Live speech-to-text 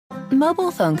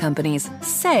Mobile phone companies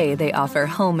say they offer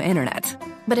home internet.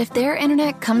 But if their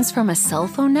internet comes from a cell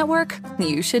phone network,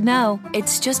 you should know.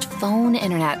 It's just phone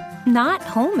internet, not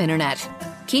home internet.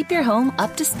 Keep your home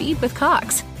up to speed with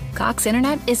Cox. Cox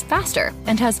internet is faster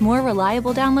and has more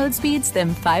reliable download speeds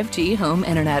than 5G home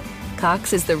internet.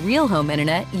 Cox is the real home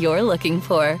internet you're looking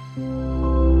for.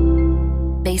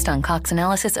 Based on Cox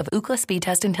analysis of Ookla speed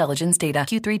test intelligence data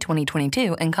Q3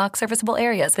 2022 and Cox serviceable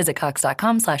areas, visit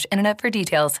cox.com/internet for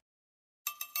details.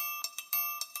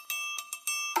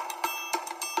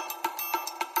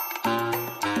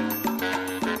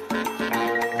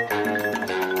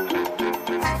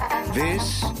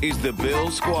 This is the Bill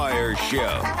Squire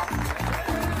Show.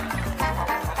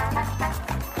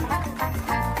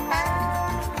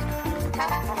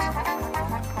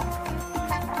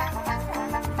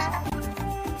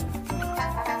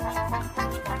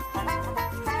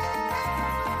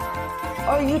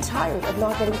 Are you tired of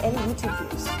not getting any YouTube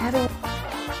views?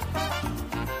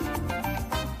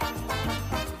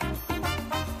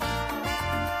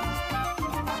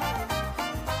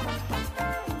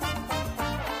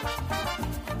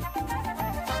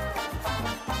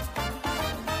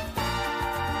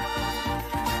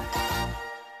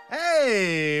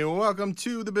 Hey, welcome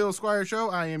to the Bill Squire Show.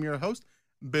 I am your host,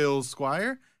 Bill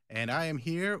Squire, and I am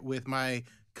here with my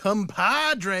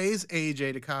compadres,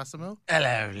 AJ DeCosimo.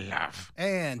 Hello, love.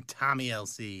 And Tommy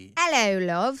LC. Hello,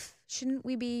 love. Shouldn't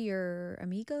we be your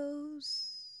amigos?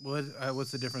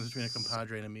 What's the difference between a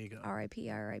compadre and amigo? R.I.P.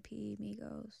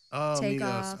 amigos. Oh, Take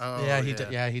amigos. off. Oh,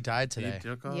 Yeah, he died today. He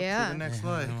took off Yeah. to the next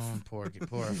life. Oh, poor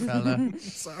fella.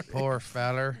 Sorry. Poor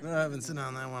feller. I've been sitting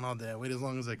on that one all day. I waited as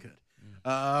long as I could.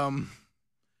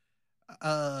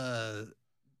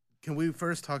 Can we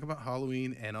first talk about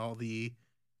Halloween and all the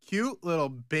cute little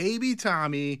baby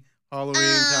Tommy Halloween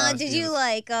costumes? Did you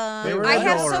like They were I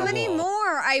have so many adorable. more.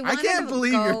 I can't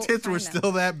believe your go tits were find them.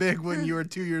 still that big when you were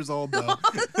 2 years old, though.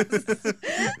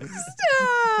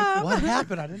 Stop. What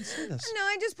happened? I didn't see this. No,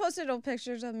 I just posted old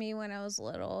pictures of me when I was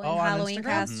little in Oh, on Halloween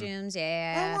Instagram? costumes.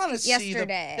 Yeah. I wanna see the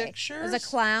Yesterday. I was pictures. a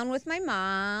clown with my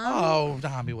mom. Oh,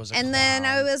 Tommy was a And clown. then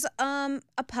I was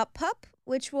a pup,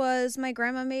 which was my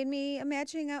grandma made me a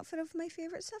matching outfit of my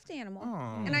favorite stuffed animal.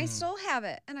 Aw. And I still have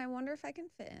it, and I wonder if I can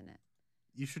fit in it.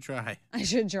 You should try. I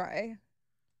should try.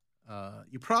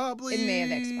 You probably... It may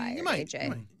have expired, You might. AJ.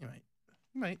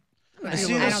 You might. I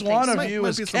see I this don't one think of so. you Might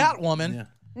as be some- Catwoman. Yeah.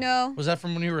 No. Was that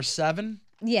from when you were 7?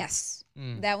 Yes.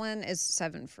 Mm. That one is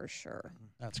 7 for sure.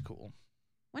 That's cool.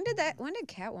 When did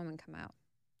Catwoman come out?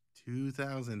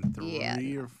 2003 Yeah.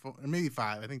 or 4, or maybe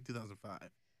 5. I think 2005.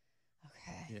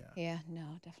 Okay. Yeah. Yeah,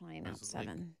 no, definitely not There's, like,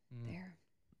 7 there.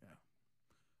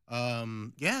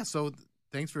 Yeah, so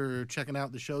thanks for checking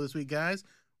out the show this week, guys.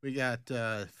 We got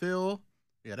Phil,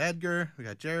 we got Edgar, we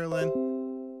got Geraldine,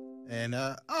 and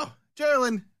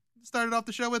Geraldine started off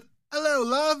the show with "Hello,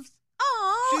 loves."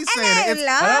 Oh, She's saying it.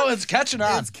 It's- Oh, it's catching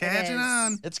on. It's catching is.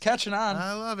 on. It's catching on.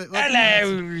 I love it.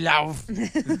 Hello, love.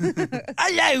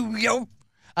 Hello, yo.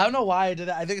 I don't know why I did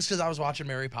that. I think it's because I was watching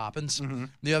Mary Poppins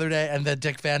the other day, and the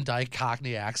Dick Van Dyke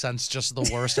Cockney accent's just the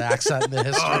worst accent in the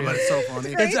history. Oh, but it's so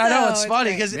funny. Great, I know, though. it's It's funny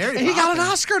great. because Mary he got an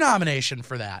Poppins. Oscar nomination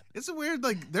for that. It's a weird,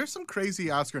 there's some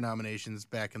crazy Oscar nominations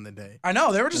back in the day. I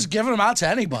know, they were just giving them out to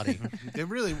anybody. They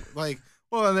really,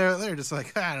 and they're just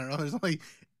like, I don't know, there's only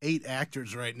 8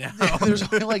 actors right now. There's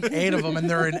only like 8 of them, and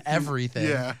they're in everything.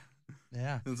 Yeah.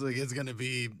 Yeah. It's like, it's going to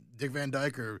be Dick Van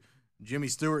Dyke or Jimmy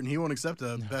Stewart, and he won't accept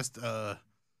the best,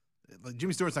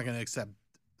 Jimmy Stewart's not going to accept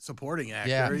supporting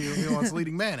actor. Yeah. He wants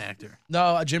leading man actor.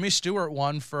 No, Jimmy Stewart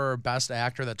won for best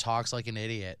actor that talks like an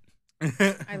idiot.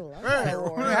 I love that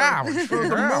award. For the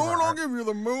moon, I'll give you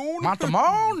the moon. Want the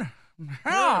moon? Did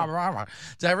I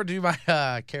ever do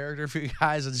my character for you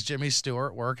guys? It's Jimmy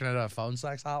Stewart working at a phone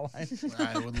sex hotline.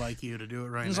 I would like you to do it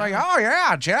right He's now. like, oh,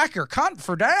 yeah, Jack your cunt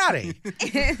for daddy.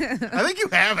 I think you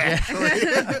have,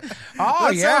 actually. Oh,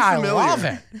 That yeah, sounds I familiar. love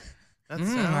it. That I'm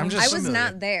sounds just I was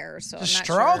familiar. not there, so Just I'm not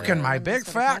stroking sure my what big sort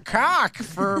of fat content. cock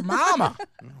for mama.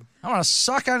 I want to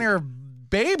suck on your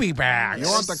baby bags. You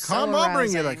want the So cum? I'll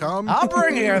bring you the arousing. cum. I'll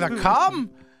bring you the cum.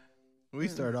 We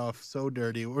start off so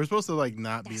dirty. We're supposed to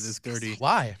not be this dirty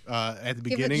Why? at the Keep it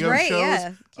beginning of right, shows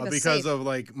yeah. Keep us because safe.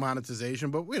 of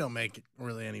monetization, but we don't make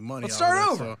really any money. Let's out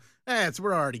start of it, over. So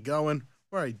we're already going.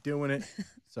 We're already doing it.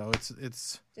 So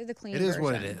it's Do the clean it is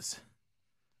what it version. is.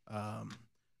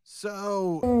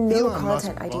 So No Elon Musk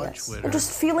content bought ideas. Twitter. You're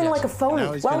just feeling like a phony.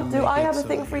 Now he's Well, gonna do make I it have a so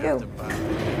thing that for have you? to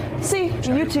buy- See, Check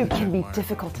your YouTube blue can be check mark.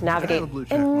 difficult to I have a navigate, blue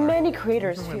check and mark. many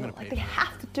creators For feel women to like pay they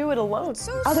have to do it alone.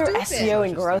 So Other stupid. SEO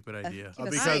and growth. Stupid idea. Give us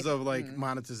Because hype. of like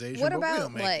monetization. What but we about,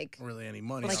 don't make like- really any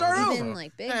money? Like on it, even so-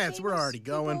 like big Yeah, we're already famous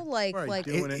going. people, like We're already like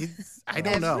doing it. I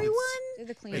don't know. everyone.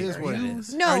 It's- The It is what it cleaner.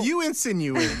 is. No. Are you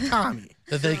insinuating, Tommy?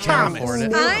 That they can't Thomas, afford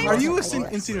it. Are you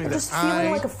insinuating that Just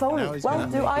feeling like a phony. now he's Well,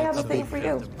 gonna do make I it have a so thing big for we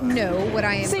have you? to buy it? No, what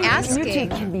I am See, asking. YouTube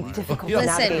can be difficult to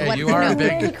Listen, navigate. what- you are no. a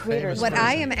big Many creators famous What person.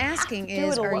 I am asking Do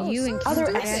is, it are alone. you Other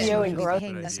included SEO and growth.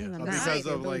 paying the same amount? Because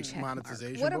The of blue like check mark.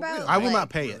 monetization. What but about? I will like, not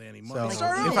pay it. So Like,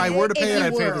 if I were to if pay it, you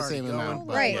I'd pay were- the same amount.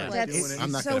 but Right, yeah, that's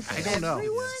I'm not so gonna for pay. I don't know.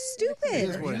 everyone. It is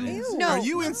Stupid. what it is. Ew. No. Are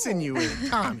you insinuating,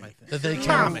 Tommy? That they can't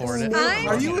Thomas, afford it.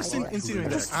 Are you insinuating that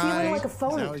Just feeling like a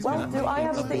phony. now he's Well, gonna do I make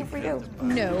have a it thing so for big you? we have to buy it?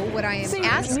 No, what I am See,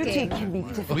 asking. YouTube can be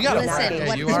difficult We gotta to Listen, navigate.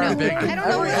 what, you are a no, big- I don't know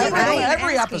every- what every- I am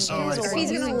every asking episode. is, Oh, I if he's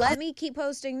see. gonna let me keep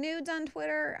posting nudes on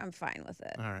Twitter, I'm fine with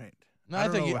it. All right. No, I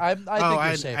don't think know you. what- I think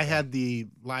you're safe. I had the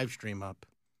live stream up.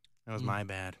 That was my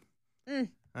bad.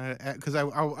 Because I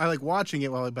like watching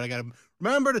it, but I got to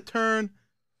remember to turn.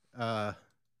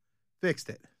 Fixed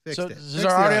it. So Fixed it. does Fixed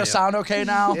our the audio sound okay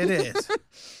now? It is.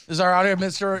 Is our audio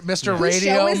Mr. Whose show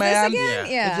Radio is Man? this again?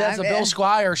 Yeah. Yeah, That's a I Bill mean-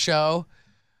 Squire show.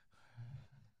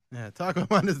 Yeah, talk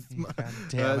about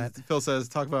damn it. Phil says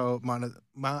talk about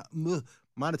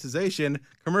monetization.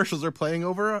 Commercials are playing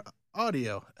over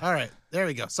audio. All right, there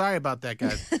we go. Sorry about that,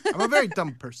 guys. I'm a very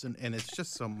dumb person, and it's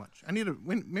just so much.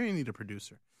 Maybe I need a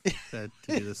producer to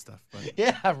do this stuff. But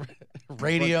Yeah,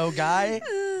 radio guy.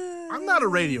 I'm not a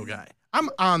radio guy. I'm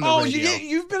on the Oh, radio.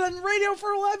 you've been on radio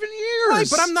for 11 years. Right,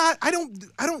 but I'm not. I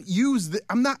don't use.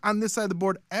 I'm not on this side of the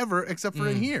board ever, except for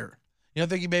in here. You don't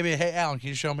think you maybe? Hey, Alan, can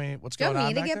you show me what's Do you going want on?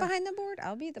 me to back get there? behind the board?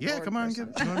 I'll be the Yeah, board come on.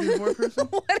 person. You want to be the board person?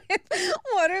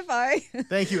 What if I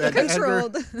Thank you, Edgar.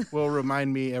 controlled? Edgar will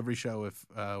remind me every show if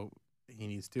he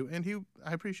needs to, and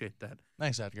I appreciate that.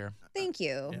 Thanks, Edgar. Thank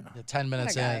you. Yeah. Yeah, 10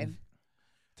 minutes guy. in.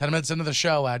 10 minutes into the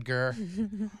show, Edgar.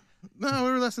 No,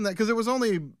 we were less than that because it was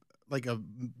only like a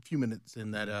few minutes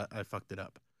in that I fucked it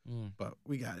up. But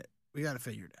we got it. We got it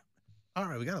figured out. All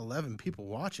right, we got 11 people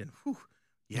watching. Whew.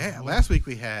 Yeah, last week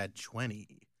we had 20,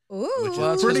 Ooh. which Well, is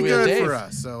that's pretty 'cause we had good Dave. for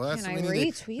us. So that's Can we I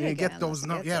need to, retweet we need to get again? those.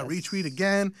 Let's get Yeah, this. retweet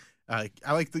again. I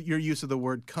like your use of the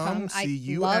word "cum." I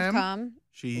C-U-M. love cum.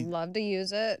 She Love to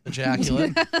use it.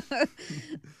 Ejaculate.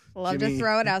 Love Jimmy- to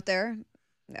throw it out there.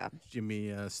 Yeah.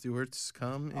 Jimmy Stewart's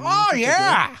 "cum." in Oh, particular.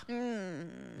 yeah.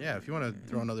 Yeah, if you want to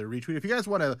throw another retweet, if you guys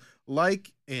want to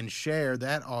like and share,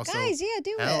 that also Guys, yeah,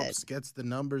 do helps, it. gets the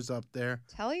numbers up there.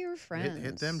 Tell your friends.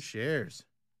 Hit them shares.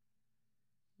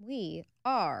 We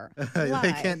are They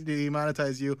live. can't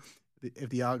demonetize you if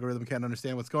the algorithm can't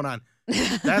understand what's going on.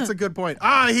 That's a good point.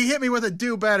 He hit me with a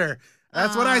do better.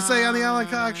 That's what I say on the Alan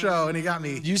Cox Show, and he got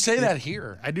me. You say that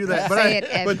here. I do that, Say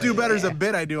it but do better's a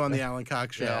everywhere. bit I do on the Alan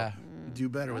Cox Show. Yeah. Do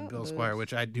better with Oh, Bill oof. Squire,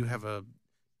 which I do have a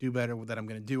do better that I'm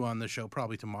going to do on the show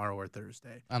probably tomorrow or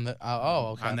Thursday. On the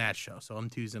okay. On that show. So I'm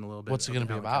teasing a little bit. What's it of gonna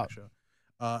the be Alan Cox Show.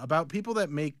 About people that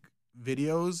make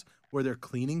videos where they're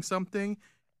cleaning something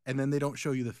and then they don't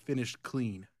show you the finished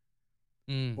clean.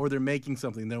 Mm. Or they're making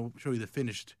something, they'll show you the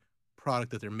finished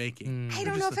product that they're making. Mm. I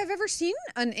don't know if I've ever seen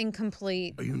an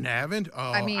incomplete. Oh, you haven't?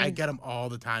 Oh, I mean- I get them all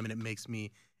the time and it makes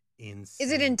me insane.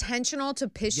 Is it intentional to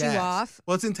piss Yes. you off?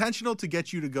 Well, it's intentional to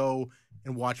get you to go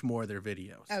and watch more of their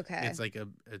videos. Okay. It's like a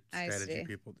I strategy see.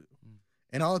 people do.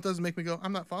 And all it does is make me go,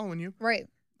 I'm not following you. Right.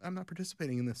 I'm not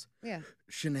participating in this Yeah.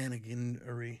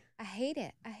 shenaniganery. I hate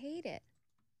it. I hate it.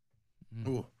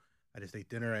 Ooh, I just ate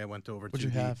dinner. I went over What'd to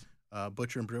you the have?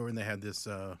 Butcher and Brewer, and they had this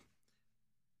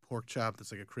pork chop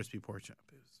that's like a crispy pork chop.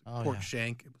 It was Oh, pork yeah.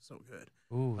 shank. It was so good.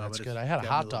 Ooh, but that's it's good. I had a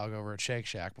got hot little- dog over at Shake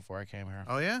Shack before I came here.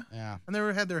 Oh, yeah? Yeah. I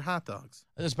never had their hot dogs.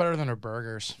 It's better than their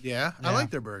burgers. Yeah? I Yeah.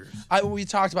 like their burgers. We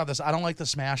talked about this. I don't like the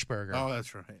smash burger. Oh,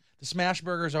 that's right. The smash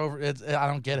burger's over. I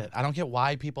don't get it. I don't get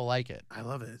why people like it. I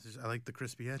love it. It's just, I like the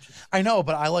crispy edges. I know,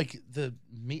 but I like the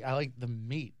meat. I like the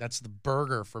meat. That's the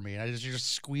burger for me. You're just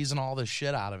squeezing all the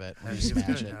shit out of it when you It's smash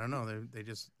good. it. I don't know.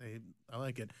 I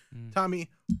like it. Tommy,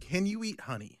 can you eat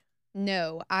honey?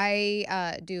 No,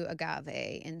 I do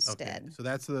agave instead. Okay, so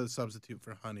that's the substitute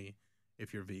for honey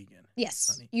if you're vegan.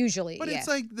 Yes, honey. usually. But yeah. it's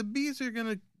like the bees are going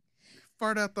to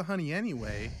fart out the honey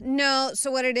anyway. No, so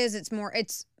what it is, it's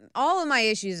all of my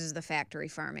issues is the factory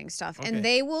farming stuff, Okay. and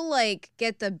they will like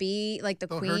get the bee, like the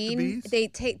They'll hurt the queen. bees? They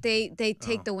take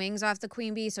Oh. the wings off the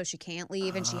queen bee, so she can't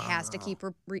leave, and she has to keep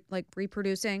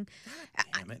reproducing.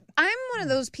 Damn it. I'm one of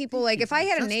those people. Like, if I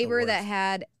had Just a the neighbor that worst.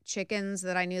 had chickens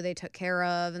that I knew they took care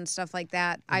of and stuff like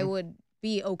that, I would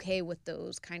be okay with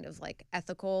those kind of like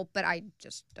ethical, but I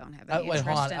just don't have any Wait,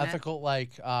 interest hold on. in Ethical,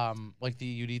 like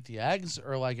you'd eat the eggs,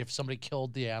 or like if somebody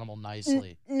killed the animal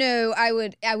nicely. No, I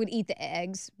would eat the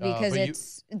eggs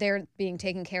because but they're being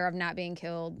taken care of, not being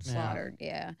killed, Yeah. slaughtered.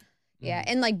 Yeah.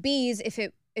 And like bees, if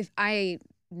I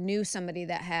knew somebody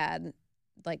that had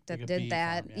like that Like a did bee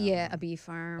that, farm, yeah. a bee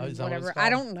farm, Oh, is that what it's whatever. I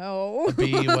called? don't know. A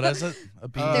bee, what is it? A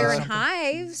bee. They're in something?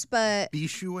 hives, but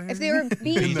Beeshuary? if they were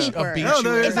beekeeper, bee- No,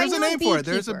 if I there's a know name for it.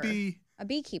 There's a beekeeper, bee. a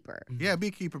beekeeper. Yeah,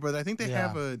 beekeeper, but I think they Yeah.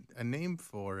 have a name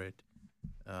for it.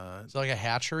 So like a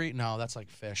hatchery? No, that's like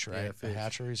fish, right? Yeah, fish. A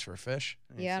hatchery's for fish.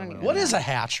 Yeah, I don't even What know. is a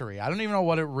hatchery? I don't even know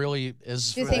what it really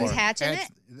is Do for. things hatch in it?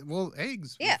 Well,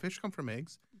 eggs. Yeah. Fish come from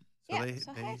eggs. So Yeah, they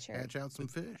so they hatchery. hatch out some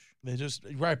fish. They just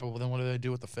right, but then what do they do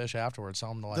with the fish afterwards? Sell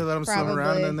them to They like let them swim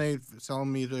around, and then Probably. they sell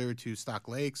them either to stock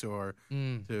lakes or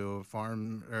Mm. to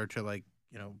farm or to like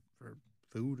for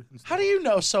food. And stuff. How do you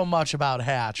know so much about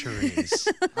hatcheries?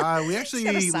 We actually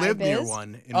got a side lived near biz.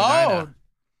 one in Oh, Medina,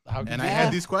 how and I Yeah.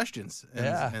 had these questions, and,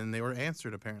 Yeah. and they were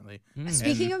answered apparently. Mm.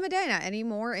 Speaking of Medina, any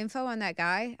more info on that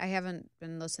guy? I haven't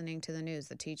been listening to the news.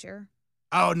 The teacher.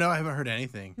 Oh no, I haven't heard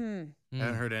anything. Hmm. I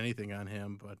haven't heard anything on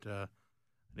him, but I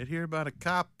did hear about a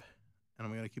cop, and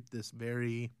I'm gonna keep this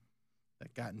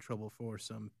that got in trouble for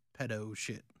some pedo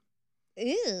shit.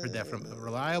 Ew. Heard that from a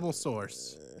reliable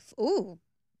source. Ooh.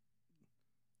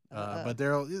 But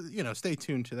there'll stay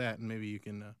tuned to that, and maybe you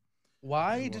can.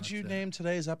 Why Maybe did watch you that. name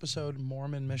today's episode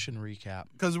Mormon Mission Recap?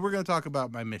 Because we're going to talk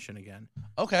about my mission again.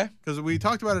 Okay. Because we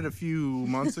talked about it a few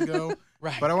months ago,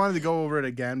 Right. but I wanted to go over it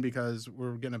again because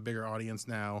we're getting a bigger audience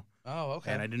now, Oh,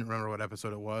 okay. and I didn't remember what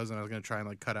episode it was, and I was going to try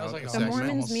and cut That was out like a The segment. Mormons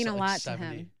almost mean a like lot to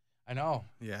 70. him. I know.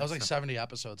 Yeah, That was like so- 70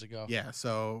 episodes ago. Yeah,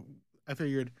 so I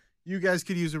figured you guys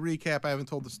could use a recap. I haven't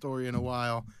told the story in a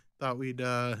while. Thought we'd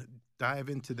dive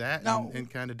into that Now- and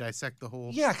kind of dissect the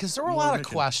whole. Yeah, because there were a Mormon lot of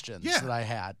mission. questions Yeah. that I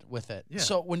had with it. Yeah.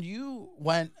 So when you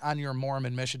went on your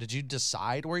Mormon mission, did you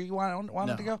decide where you wanted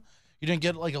No. to go? You didn't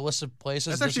get like a list of places?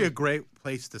 That's This actually a is- great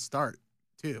place to start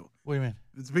too. What do you mean?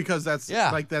 It's because that's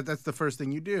Yeah. that's the first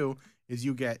thing you do is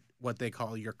you get what they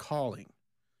call your calling.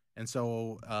 And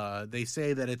so they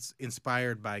say that it's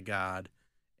inspired by God,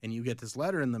 and you get this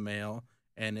letter in the mail,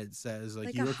 and it says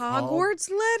Like you're a called. Hogwarts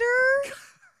letter?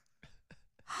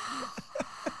 I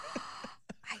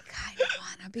kind of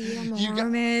want to be a You got-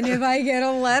 Mormon if I get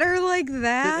a letter like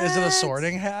that. Is it a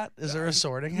sorting hat? Is there a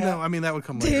sorting hat? No, I mean that would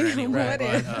come later Damn, anyway. what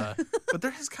But, if? but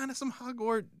there is kind of some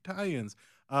Hogwarts tie-ins.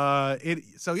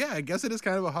 So yeah, I guess it is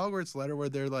kind of a Hogwarts letter where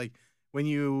they're like when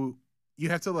you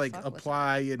have to Fuck with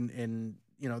apply and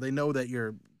they know that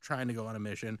you're trying to go on a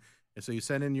mission, and so you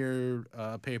send in your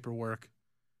paperwork,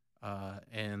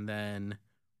 and then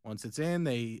once it's in,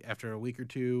 after a week or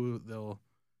two they'll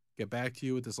get back to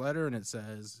you with this letter, and it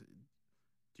says,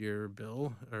 "Dear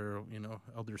Bill," or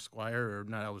Elder Squire, or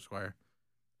not Elder Squire.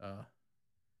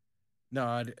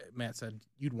 No, Matt said,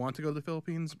 "You'd want to go to the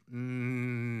Philippines?"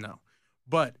 No.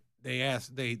 But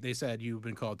they said you've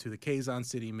been called to the Quezon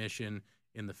City mission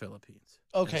in the Philippines.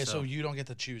 Okay, And so you don't get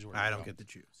to choose where I you don't go. get to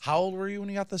choose. How old were you when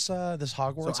you got this this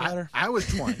Hogwarts So letter? I was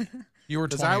 20 You were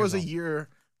 20 because I was a years old. year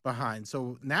behind.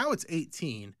 So now it's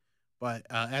 18, but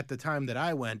at the time that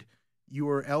I went, you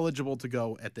were eligible to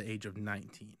go at the age of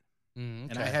 19. Mm,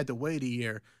 And I okay. had to wait a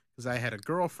year because I had a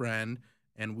girlfriend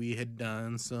and we had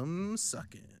done some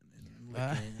sucking. And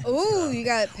licking and Ooh, stuff. you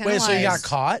got Wait, penalized. so you got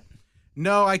caught?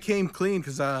 No, I came clean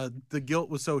because the guilt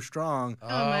was so strong.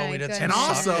 my we did some And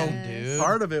also, sucking, dude.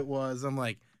 part of it was I'm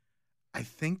like, I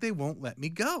think they won't let me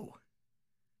go.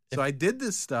 So I did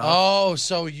this stuff. Oh,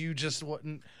 so you just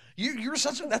wouldn't. You're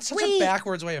that's such a Wait.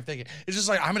 backwards way of thinking. It's just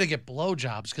like I'm gonna get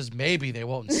blowjobs because maybe they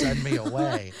won't send me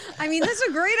away. I mean, that's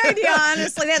a great idea,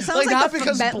 honestly. That sounds like not the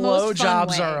because most fun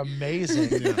blowjobs way. are amazing,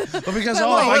 but because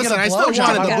Well, I listen, get a I still blowjob.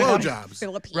 wanted the I'm gonna- blowjobs.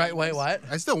 Philippines. Right? Wait, what?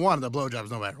 I still wanted the blowjobs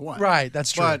no matter what. Right,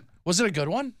 that's true. But- Was it a good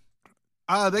one?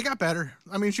 They got better.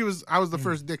 I mean, I was the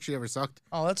first dick she ever sucked.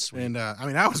 Oh, that's sweet. And I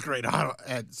mean, I was great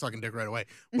at sucking dick right away,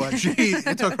 but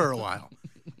it took her a while.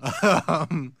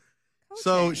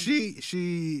 So Okay.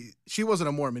 she wasn't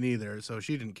a Mormon either, so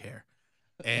she didn't care.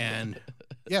 And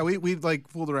yeah, we like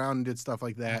fooled around and did stuff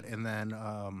like that, and then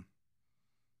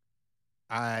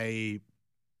I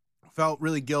felt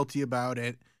really guilty about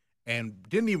it and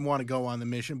didn't even want to go on the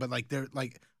mission. But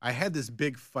I had this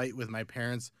big fight with my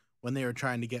parents when they were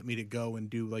trying to get me to go and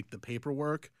do like the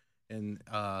paperwork, and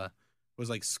was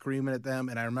like screaming at them.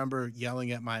 And I remember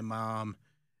yelling at my mom,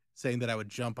 saying that I would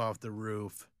jump off the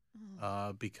roof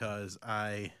because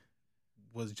I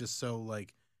was just so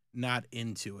like not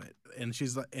into it. And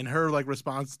she's like, and her like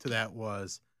response to that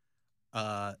was,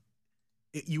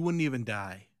 you wouldn't even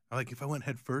die. Like if I went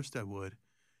head first, I would.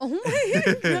 Oh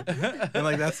my God. And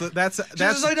like that's She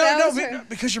was like, no,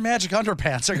 because your magic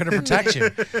underpants are going to protect you.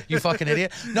 You fucking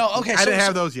idiot. No, okay. I didn't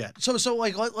have those yet. So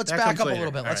like, let's That back comes up a later.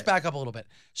 little bit. All Let's right. back up a little bit.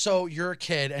 So you're a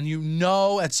kid, and you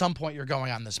know at some point you're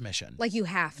going on this mission. Like you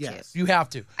have to. Yes. You have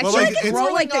to. I Well, feel like, like it's more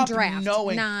Growing like the up draft,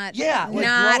 knowing, not like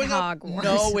not growing up Hogwarts.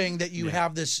 knowing that you Yeah.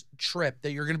 have this trip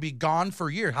that you're going to be gone for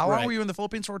years. How long Right. were you in the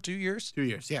Philippines for? 2 years. 2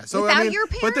 years. Yeah. So Without I mean, your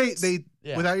but parents? they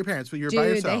Yeah. without your parents, but you're by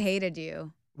Dude, yourself. they hated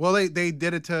you. Well, they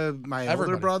did it to my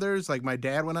Everybody. older brothers. Like my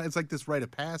dad went on. It's like this rite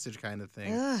of passage kind of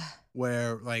thing, Ugh.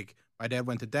 where like my dad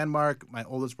went to Denmark. My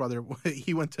oldest brother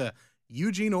he went to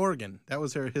Eugene, Oregon. That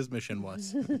was his mission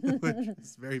was, which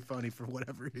is very funny for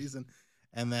whatever reason.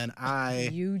 And then I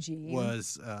Eugene.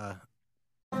 was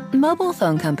Mobile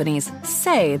phone companies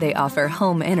say they offer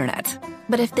home internet.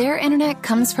 But if their internet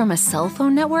comes from a cell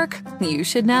phone network, you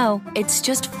should know. It's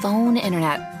just phone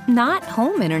internet, not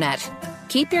home internet.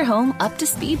 Keep your home up to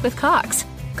speed with Cox.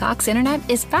 Cox internet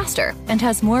is faster and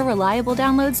has more reliable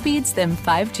download speeds than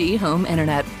 5G home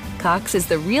internet. Cox is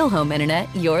the real home internet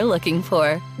you're looking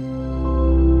for.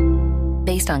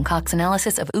 Based on Cox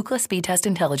analysis of Ookla speed test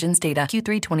intelligence data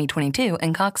Q3 2022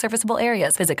 and Cox serviceable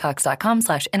areas, visit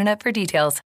cox.com/internet for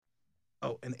details.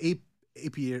 an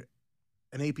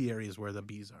apiary is where the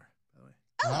bees are. By the way.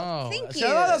 Oh, thank see, you. I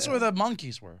thought that's where the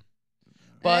monkeys were.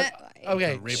 But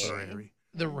okay, The rapiary.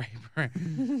 the raper.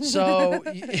 So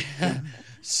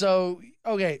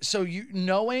okay, so you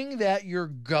knowing that you're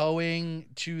going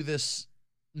to this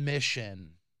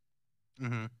mission,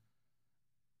 Mm-hmm.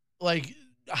 like,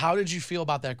 how did you feel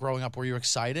about that growing up? Were you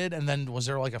excited? And then was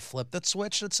there like a flip that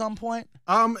switched at some point?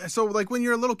 So like when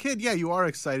you're a little kid, yeah, you are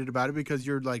excited about it because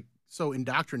you're like so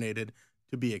indoctrinated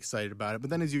to be excited about it. But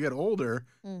then as you get older,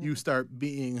 you start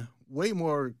being way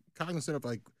more cognizant of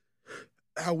like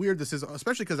how weird this is,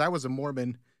 especially because I was a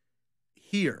Mormon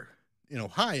here in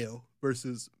Ohio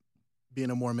versus being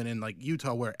a Mormon in like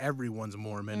Utah where everyone's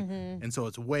Mormon. And so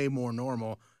it's way more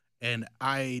normal. And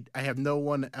I have no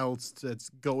one else that's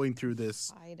going through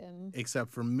this Item.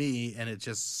 except for me, and it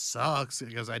just sucks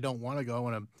because I don't want to go. I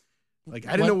want to, like,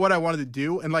 I didn't know what I wanted to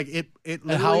do, and like it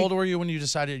literally. And how old were you when you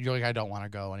decided you're like, I don't want to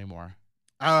go anymore?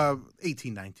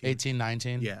 18, 19. 18,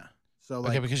 19? Yeah. So like,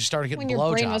 Okay, because you started getting When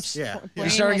your brain was blowjobs. Yeah. brain You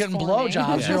started was getting forming.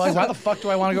 blowjobs. Yeah. You're like, why the fuck do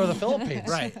I want to go to the Philippines?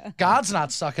 right. God's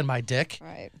not sucking my dick.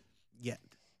 Right. Yeah.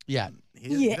 Yeah.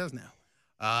 He does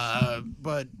now.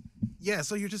 But yeah,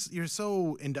 so you're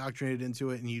so indoctrinated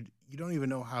into it, and you don't even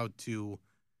know how to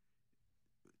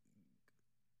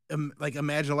like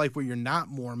imagine a life where you're not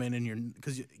Mormon, and you're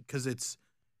because it's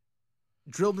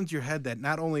drilled into your head that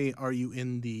not only are you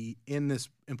in this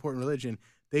important religion,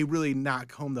 they really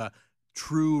knock home the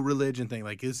true religion thing.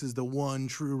 Like, this is the one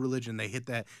true religion. They hit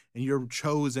that, and you're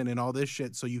chosen and all this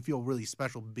shit. So you feel really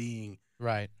special being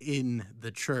Right. in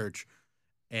the church,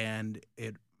 and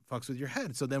it fucks with your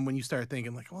head. So then when you start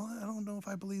thinking like, well, I don't know if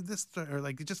I believe this, or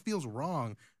like it just feels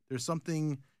wrong. There's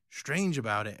something strange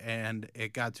about it. And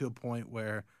it got to a point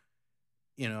where,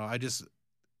 I just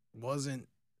wasn't,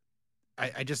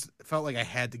 I just felt like I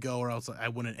had to go, or else I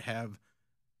wouldn't have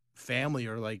family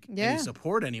or like Yeah. any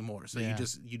support anymore. So Yeah. you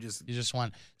just You just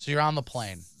went. So you're on the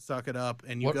plane. suck it up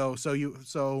and you What- go.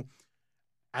 So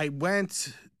I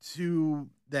went to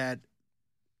that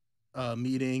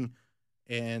meeting,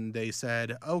 and they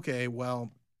said, okay,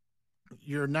 well,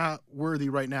 you're not worthy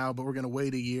right now, but we're going to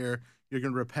wait a year. You're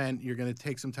going to repent. You're going to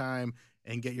take some time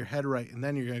and get your head right, and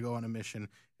then you're going to go on a mission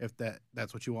if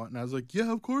that's what you want. And I was like,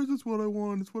 yeah, of course that's what I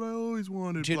want. It's what I always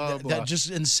wanted. Dude, blah, blah. that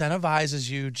just incentivizes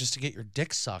you just to get your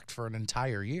dick sucked for an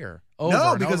entire year. Over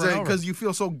No, and because over and over. because you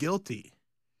feel so guilty.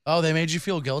 Oh, they made you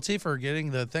feel guilty for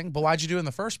getting the thing? But why'd you do it in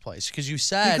the first place? Because you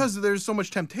said... Because there's so much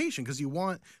temptation. Because you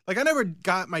want, like, I never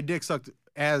got my dick sucked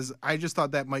I just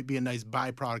thought that might be a nice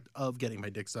byproduct of getting my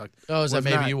dick sucked. Oh, is that Was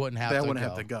maybe not- you wouldn't have that to wouldn't go.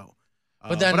 have to go.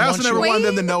 But then I also once never you- wanted them to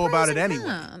Weighing the know about pros it and anyway.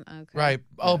 cons. Okay. Right.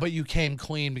 Oh, but you came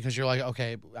clean because you're like,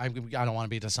 okay, I don't want to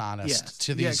be dishonest Yes.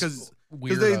 to Yeah, these 'cause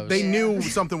weirdos. they Yeah. knew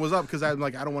something was up. Because I'm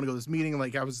like, I don't want to go to this meeting.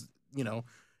 Like I was,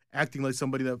 acting like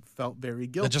somebody that felt very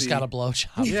guilty. that just got a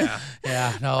blowjob. Yeah.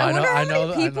 Yeah. No, I I know. wonder how I know.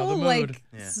 many I people know the mood. like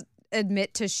Yeah.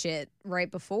 admit to shit right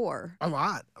before. A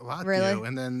lot Really? do.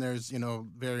 And then there's,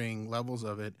 varying levels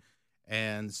of it.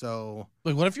 And so,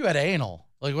 Like, what if you had anal?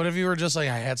 Like, what if you were just like,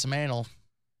 I had some anal?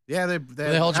 yeah, they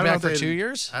They held you I don't know back if for they- 2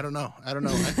 years? I don't know. I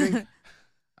think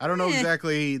I don't know Eh.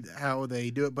 exactly how they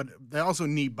do it, but they also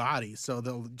need bodies, so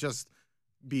they'll just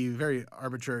be very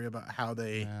arbitrary about how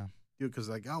they Yeah. do it. Because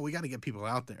like, oh, we got to get people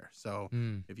out there. So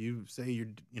Mm. if you say you're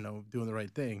doing the right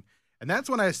thing, and that's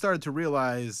when I started to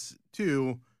realize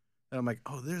too that I'm like,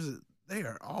 oh, they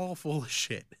are all full of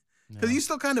shit. Because you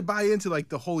still kind of buy into like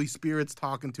the Holy Spirit's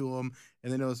talking to them,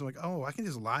 and then it's like, oh, I can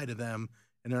just lie to them,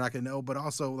 and they're not gonna know. But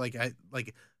also, I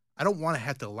don't want to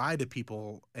have to lie to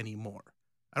people anymore.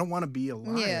 I don't want to be a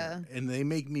liar, and they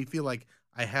make me feel like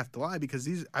I have to lie because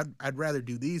I'd rather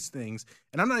do these things.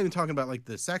 And I'm not even talking about like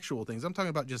the sexual things. I'm talking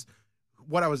about just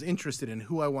what I was interested in,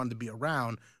 who I wanted to be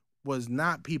around was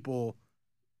not people,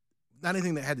 not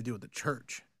anything that had to do with the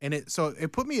church. And it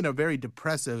put me in a very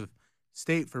depressive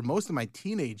state for most of my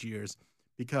teenage years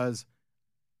because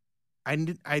I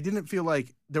didn't feel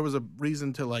like there was a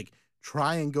reason to like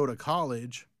try and go to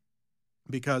college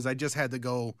because I just had to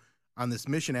go on this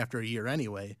mission after a year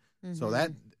anyway. Mm-hmm. So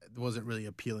that wasn't really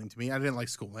appealing to me. I didn't like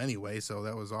school anyway, so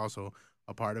that was also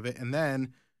a part of it. And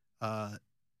then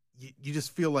you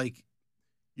just feel like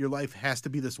your life has to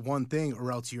be this one thing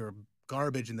or else you're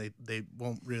garbage and they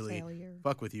won't really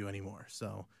fuck with you anymore.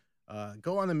 So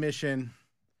go on the mission.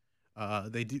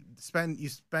 You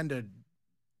spend a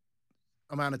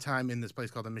amount of time in this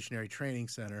place called the Missionary Training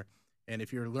Center, and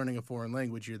if you're learning a foreign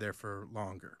language, you're there for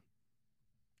longer.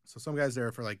 So some guys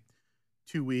there for like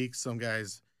 2 weeks. Some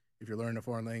guys, if you're learning a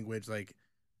foreign language like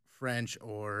French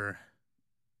or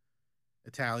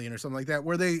Italian or something like that,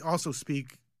 where they also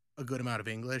speak a good amount of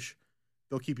English,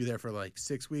 they'll keep you there for like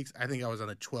 6 weeks. I think I was on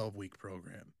a 12-week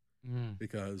program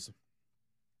because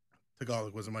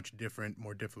Tagalog was a much different,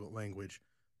 more difficult language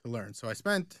to learn. So I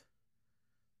spent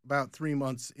about 3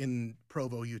 months in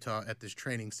Provo, Utah at this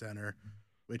training center,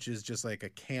 which is just like a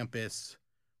campus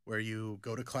where you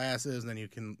go to classes and then you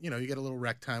can, you get a little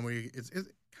rec time where it's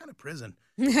kind of prison.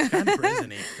 Kind of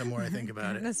prison-y the more I think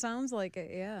about it. That sounds like it,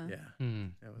 yeah. Yeah.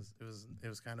 It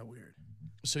was kind of weird.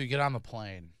 So you get on the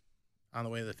plane. On the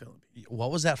way to the Philippines.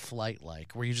 What was that flight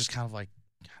like? Were you just kind of like,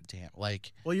 God damn,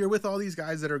 like... Well, you're with all these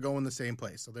guys that are going the same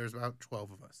place, so there's about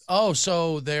 12 of us. Oh,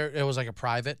 so it was like a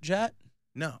private jet?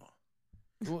 No.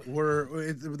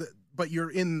 But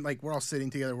you're in, like, we're all sitting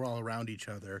together, we're all around each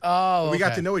other. Oh, we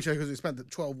got to know each other because we spent the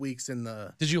 12 weeks in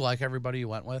the... Did you like everybody you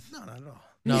went with? No, not at all.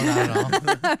 No, not at all.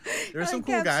 There were some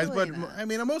cool guys, but I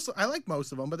mean, I like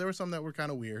most of them, but there were some that were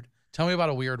kind of weird. Tell me about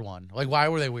a weird one. Like, why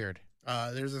were they weird?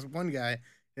 There's this one guy,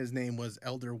 his name was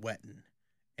Elder Wetton,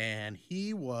 and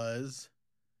he was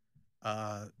he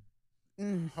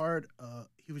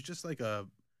was just like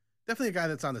definitely a guy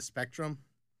that's on the spectrum,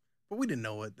 but we didn't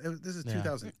know it. This is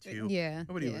 2002. Yeah.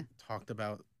 Nobody talked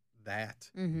about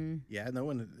that. Mm-hmm. Yeah, no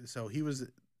one. So he was,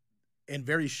 and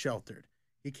very sheltered.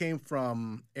 He came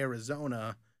from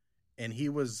Arizona, and he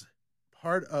was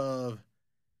part of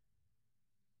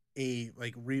a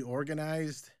like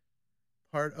reorganized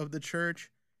part of the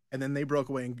church, and then they broke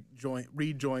away and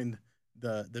rejoined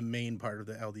the main part of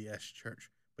the LDS church.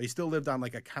 But he still lived on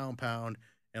like a compound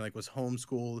and like was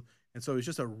homeschooled, and so he was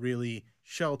just a really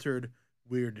sheltered,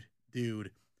 weird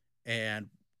dude. And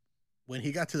when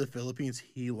he got to the Philippines,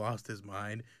 he lost his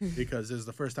mind because it was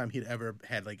the first time he'd ever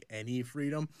had like any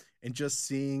freedom, and just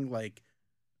seeing like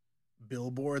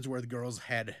billboards where the girls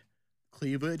had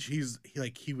cleavage, he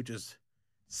would just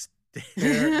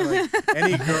stare like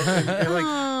any girl, and like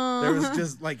there was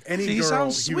just like any girl. He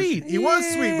sounds sweet. He was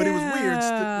sweet, but it was weird.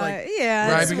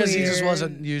 Right, because he just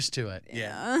wasn't used to it.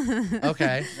 Yeah.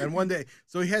 Okay. And one day,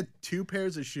 so he had 2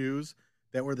 pairs of shoes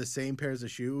that were the same pairs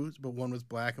of shoes, but one was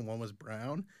black and one was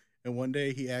brown. And one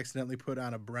day he accidentally put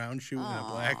on a brown shoe and a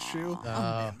black shoe.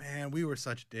 And man, we were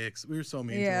such dicks. We were so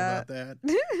mean to him about that.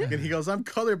 And he goes, "I'm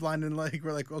colorblind," and like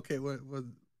we're like, "Okay, what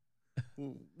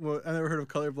I never heard of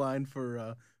colorblind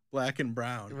for black and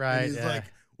brown." Right. And he's like,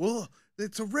 "Well,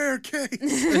 it's a rare case."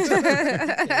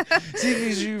 See,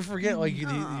 because you forget, like,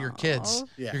 your kids.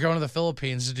 Yeah. You're going to the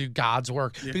Philippines to do God's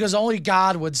work. Yeah. Because only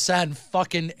God would send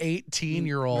fucking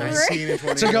 18-year-olds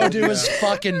to go do his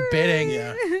fucking bidding.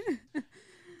 Yeah.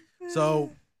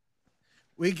 So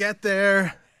we get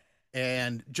there,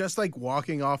 and just like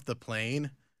walking off the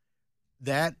plane,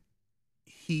 that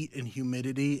heat and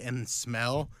humidity and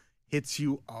smell hits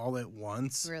you all at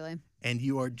once. Really? And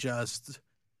you are just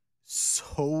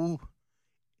so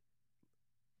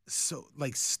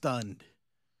like stunned.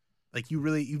 Like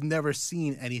you've never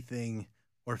seen anything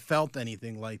or felt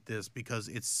anything like this because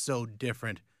it's so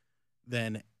different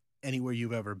than anywhere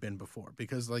you've ever been before.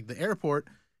 Because like the airport,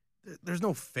 there's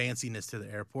no fanciness to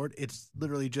the airport. It's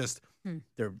literally just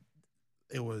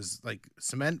it was like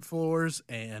cement floors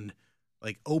and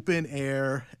like open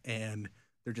air, and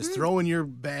they're just throwing your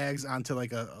bags onto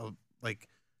like a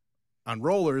on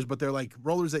rollers, but they're like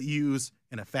rollers that you use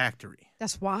in a factory.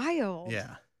 That's wild.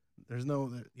 Yeah. There's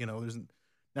no, there's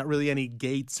not really any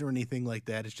gates or anything like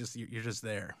that. It's just, you're just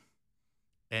there.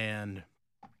 And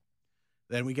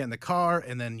then we get in the car,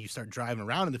 and then you start driving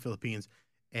around in the Philippines,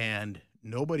 and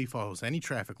nobody follows any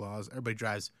traffic laws. Everybody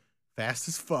drives fast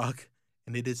as fuck,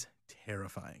 and it is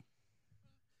terrifying.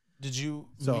 Did you?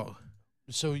 So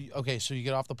So you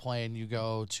get off the plane, you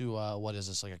go to what is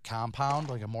this, like a compound,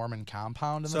 like a Mormon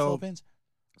compound in the Philippines?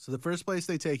 So the first place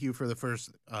they take you for the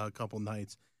first couple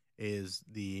nights is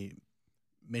the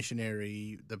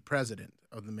missionary, the president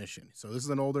of the mission. So this is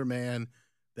an older man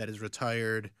that is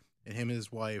retired, and him and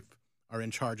his wife are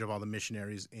in charge of all the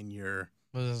missionaries in your.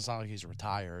 Well, it doesn't sound like he's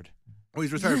retired. Well,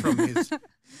 he's retired from his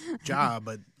job,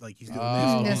 but like he's doing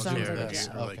That this. sounds like a missionaries,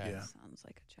 job. or, like, Okay. yeah. Sounds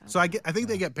like a job. So I think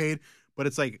they get paid, but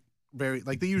it's like very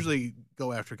like they usually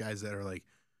go after guys that are like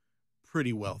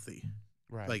pretty wealthy,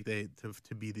 Right. like they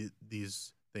to be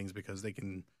these things because they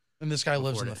can. And this guy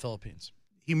lives in afford the it. Philippines.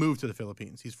 He moved to the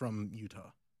Philippines. He's from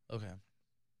Utah, Okay.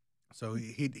 so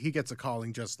he gets a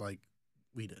calling just like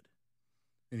we did,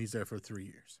 and he's there for 3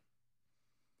 years.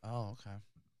 Oh, okay.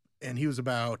 And he was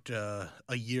about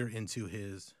a year into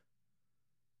his,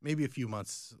 maybe a few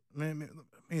months, maybe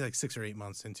like 6 or 8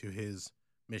 months into his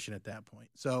mission at that point.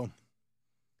 So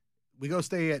we go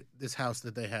stay at this house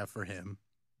that they have for him,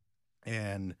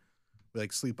 and we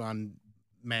like sleep on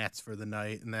mats for the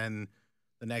night. And then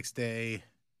the next day,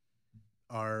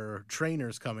 our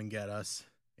trainers come and get us,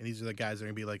 and these are the guys that are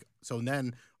gonna be like. So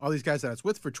then all these guys that I was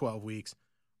with for 12 weeks,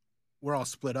 we're all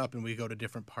split up, and we go to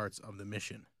different parts of the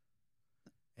mission.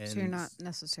 And So you're not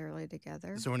necessarily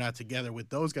together. so we're not together with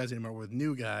those guys anymore. We're with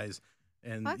new guys,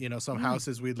 and Fuck. some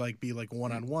houses we'd like be like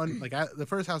one-on-one. Like the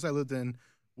first house I lived in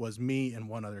was me and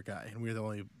one other guy, and we were the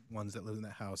only ones that lived in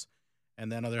that house.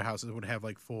 And then other houses would have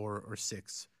like 4 or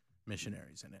 6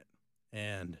 missionaries in it,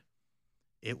 and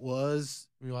it was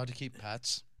Were you allowed to keep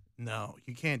pets? no,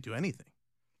 you can't do anything.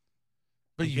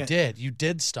 But You you can't- did. You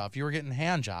did stuff. You were getting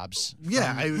hand jobs.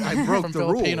 Yeah, from- I broke from the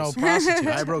Filipino rules. prostitutes.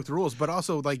 I broke the rules, but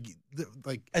also like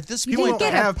At this people point,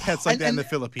 don't get a have pets like that in the and-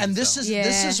 Philippines. and this though.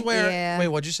 is where. Yeah. Wait,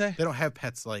 what'd you say? They don't have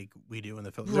pets like we do in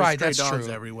the Philippines. Right, There's that's stray dogs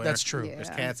true. everywhere. That's true. Yeah. There's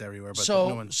cats everywhere, but So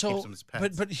no one keeps them as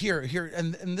pets. but here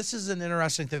and this is an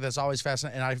interesting thing that's always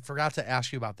fascinating. And I forgot to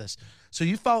ask you about this. So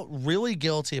you felt really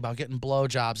guilty about getting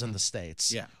blowjobs in the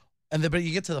States. yeah, But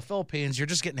you get to the Philippines, you're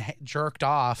just getting jerked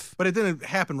off. but it didn't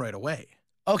happen right away.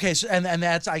 Okay, so and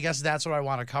that's I guess that's what I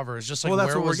want to cover is just like Well, that's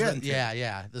where what we're was the, getting to.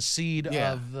 yeah the seed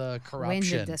Yeah. of the When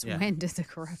corruption. did this? Yeah. When did the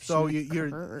corruption? So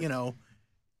occur? you're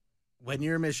when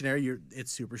you're a missionary,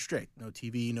 it's super strict. No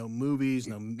TV, no movies,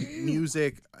 no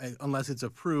music, unless it's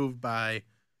approved by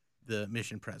the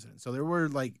mission president. So there were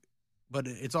but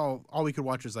it's all we could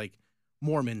watch is like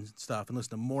Mormon stuff and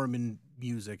listen to Mormon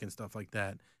music and stuff like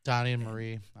that. Donnie and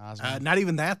Marie Osmond. Not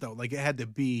even that though. Like it had to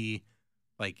be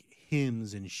like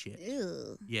hymns and shit.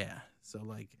 Ew. Yeah. So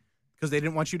because they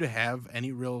didn't want you to have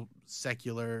any real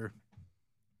secular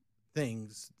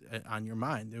things on your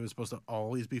mind. It was supposed to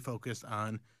always be focused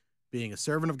on being a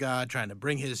servant of God, trying to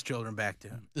bring his children back to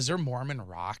him. Is there Mormon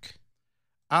rock?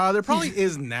 There probably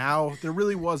is now. There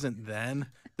really wasn't then.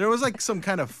 There was like some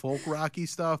kind of folk rocky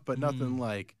stuff, but nothing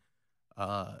like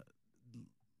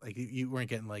you weren't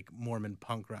getting like Mormon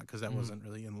punk rock because that wasn't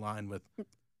really in line with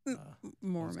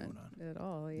Mormon going at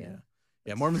all. Yeah.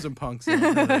 Yeah, Mormons and punks. Don't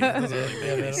really, doesn't really make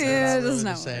any that's sense. Yeah, it really does the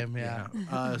not same.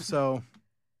 Yeah. So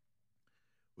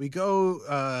we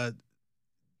go,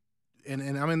 and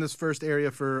I'm in this first area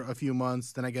for a few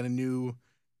months. Then I get a new,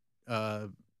 I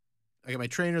got my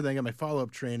trainer. Then I got my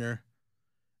follow-up trainer,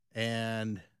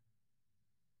 and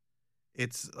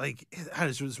it's like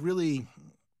it was really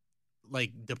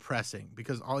like depressing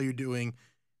because all you're doing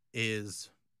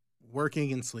is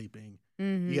working and sleeping.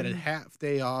 You get a half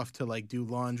day off to like do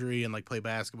laundry and like play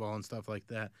basketball and stuff like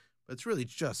that. But it's really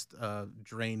just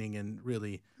draining and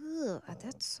really Ugh,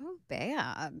 that's so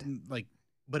bad.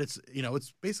 but it's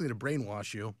it's basically to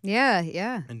brainwash you Yeah,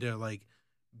 yeah. and to like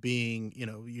being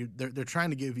they're trying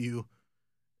to give you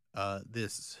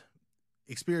this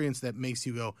experience that makes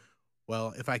you go,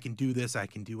 well, if I can do this, I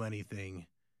can do anything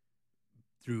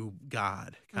through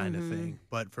God kind of thing.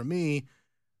 But for me,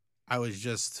 I was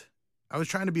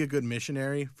trying to be a good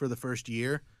missionary for the first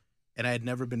year, and I had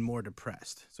never been more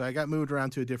depressed. So I got moved around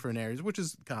to different areas, which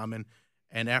is common.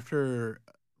 And after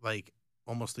like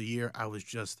almost a year, I was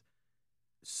just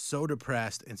so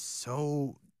depressed and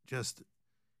so just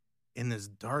in this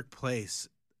dark place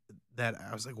that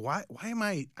I was like, why am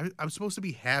I'm supposed to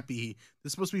be happy.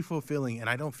 This is supposed to be fulfilling, and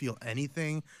I don't feel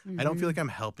anything. I don't feel like I'm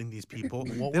helping these people.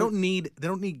 They don't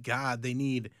need God. They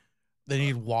need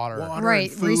water. Right,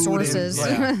 and food resources.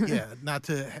 and, yeah, not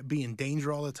to be in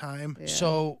danger all the time. Yeah.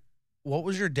 So, what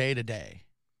was your day to day?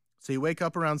 So you wake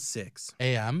up around 6.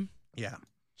 A.M. Yeah.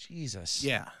 Jesus.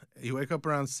 Yeah. You wake up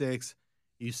around 6.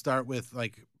 You start with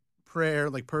like prayer,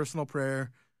 like personal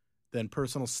prayer. then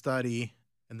personal study,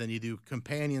 and then you do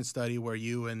companion study where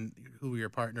you and who your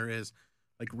partner is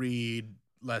like read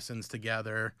lessons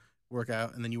together, work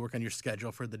out, and then you work on your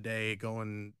schedule for the day, go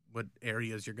in what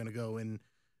areas you're going to go and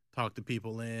talk to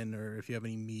people in, or if you have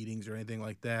any meetings or anything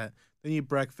like that. Then you eat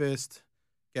breakfast,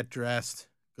 get dressed,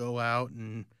 go out,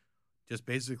 and just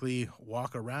basically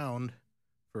walk around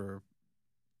for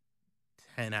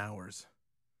 10 hours.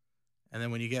 And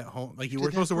then when you get home, like you were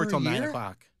supposed to work till 9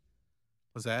 o'clock.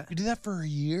 Was that? You did that for a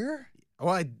year?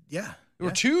 Oh, yeah.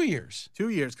 Or 2 years? 2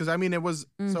 years. Because, I mean, it was,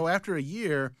 so after a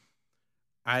year,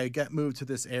 I got moved to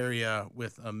this area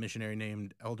with a missionary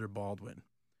named Elder Baldwin.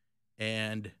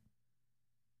 And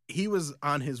he was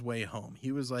on his way home.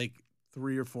 He was like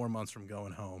 3 or 4 months from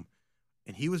going home.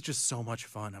 And he was just so much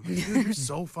fun. I'm like, dude, you're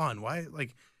so fun. Why?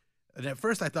 Like, and at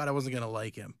first I thought I wasn't going to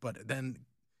like him. But then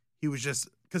he was just,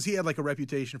 because he had like a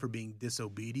reputation for being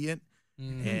disobedient.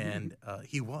 And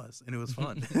he was, and it was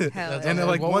fun. And then,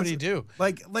 like, what would he do?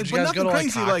 Like, Did but you guys nothing go to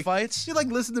crazy. like cockfights? He'd like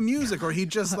listen to music, or he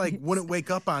just like wouldn't wake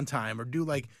up on time, or do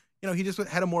like, you know, he just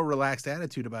had a more relaxed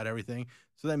attitude about everything.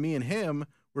 So then me and him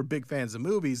were big fans of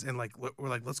movies, and like we're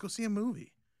like, let's go see a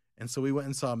movie. And so we went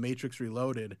and saw Matrix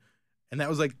Reloaded, and that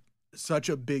was like such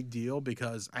a big deal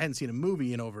because I hadn't seen a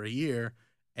movie in over a year,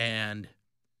 and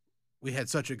we had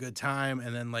such a good time.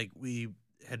 And then like we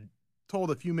had told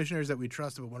a few missionaries that we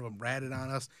trusted, but one of them ratted on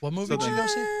us. What movie did you go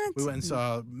see? We went and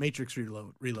saw Matrix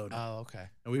Reloaded. Oh, okay.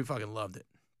 And we fucking loved it.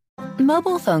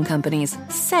 Mobile phone companies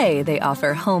say they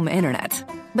offer home internet.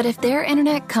 But if their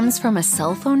internet comes from a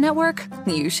cell phone network,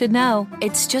 you should know.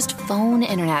 It's just phone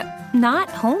internet, not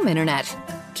home internet.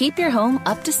 Keep your home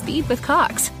up to speed with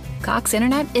Cox. Cox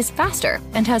internet is faster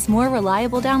and has more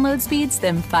reliable download speeds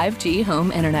than 5G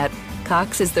home internet.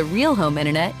 Cox is the real home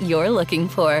internet you're looking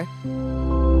for.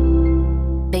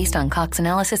 Based on Cox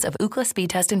analysis of Ookla speed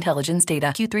test intelligence data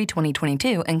Q3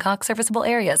 2022 and Cox serviceable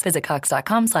areas, visit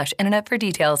cox.com/internet for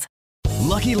details.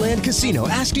 Lucky Land Casino,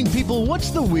 asking people,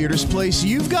 what's the weirdest place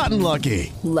you've gotten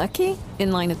lucky? Lucky?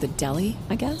 In line at the deli,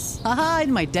 I guess? Aha,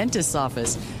 in my dentist's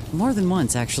office. More than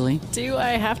once, actually. Do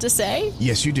I have to say?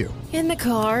 Yes, you do. In the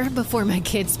car before my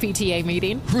kids' PTA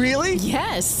meeting. Really?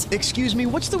 Yes. Excuse me,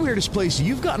 what's the weirdest place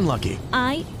you've gotten lucky?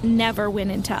 I never win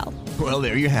and tell. Well,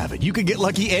 there you have it. You can get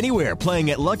lucky anywhere,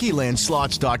 playing at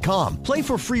LuckyLandSlots.com. Play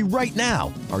for free right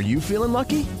now. Are you feeling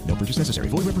lucky? No purchase necessary.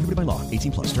 Void where prohibited by law.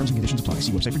 18+. Terms and conditions apply.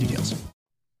 See website for details.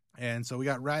 And so we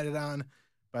got ratted on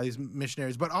by these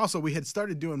missionaries, but also we had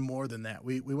started doing more than that.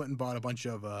 We went and bought a bunch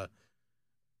of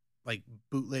like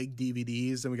bootleg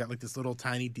DVDs, and we got like this little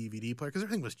tiny DVD player because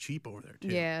everything was cheap over there too.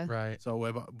 Yeah. Right. So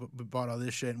we bought all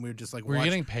this shit, and we were just like, Were you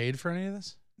getting paid for any of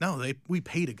this? No, we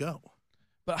pay to go.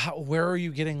 But where are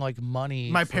you getting like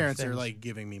money? My for parents are things? like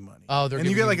giving me money. Oh, they're and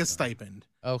you giving get like you a stipend.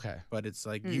 Okay. But it's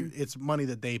like it's money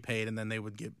that they paid, and then they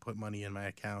would put money in my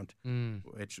account,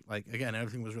 which like again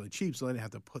everything was really cheap, so they didn't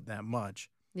have to put that much.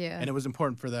 Yeah. And it was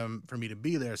important for me to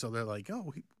be there, so they're like,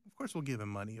 oh, of course we'll give him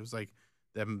money. It was like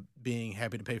them being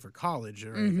happy to pay for college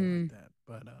or anything like that.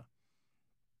 But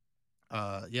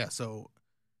yeah, so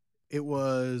it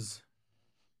was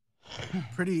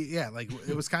pretty like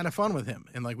it was kind of fun with him,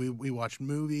 and like we watched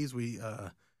movies.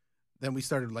 Then we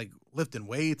started like lifting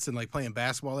weights and like playing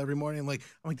basketball every morning. I'm like,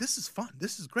 this is fun.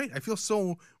 This is great. I feel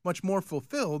so much more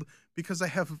fulfilled because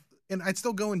and I'd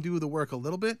still go and do the work a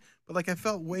little bit, but like I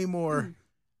felt way more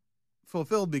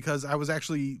fulfilled because I was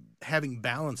actually having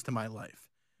balance to my life.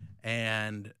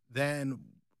 And then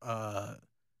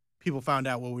people found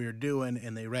out what we were doing,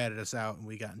 and they ratted us out, and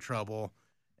we got in trouble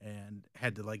and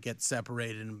had to like get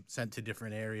separated and sent to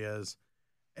different areas.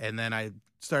 And then I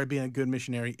started being a good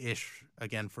missionary-ish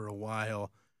again for a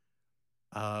while.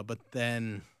 But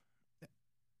then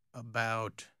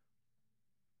about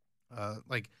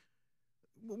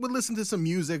would listen to some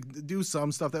music, do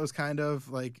some stuff that was kind of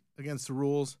like against the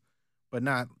rules, but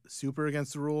not super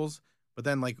against the rules. But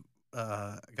then like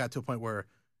I got to a point where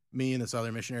me and this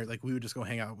other missionary, like we would just go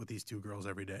hang out with these two girls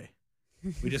every day.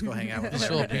 We just go hang out with These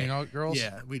them every day. Filipino girls?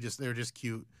 Yeah, they were just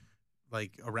cute,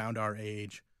 like around our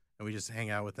age, and we just hang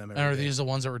out with them every And are day. these the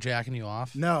ones that were jacking you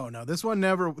off? No, this one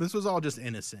never. This was all just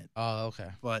innocent. Oh, okay.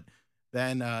 But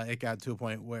then it got to a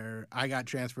point where I got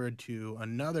transferred to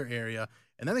another area,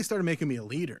 and then they started making me a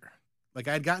leader. Like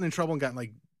I had gotten in trouble and gotten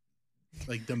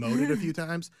like demoted a few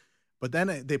times, but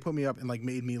then they put me up and like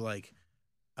made me like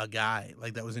a guy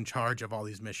like that was in charge of all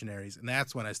these missionaries, and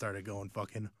that's when I started going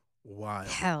fucking wild.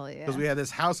 Hell yeah. Because we had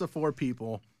this house of 4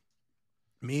 people,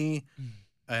 me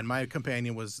and my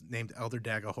companion was named Elder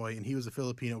Dagahoy, and he was a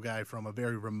Filipino guy from a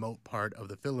very remote part of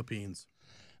the Philippines.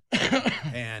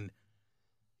 And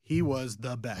he was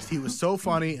the best. He was so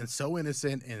funny and so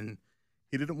innocent, and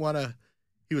he didn't want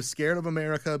he was scared of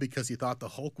America because he thought the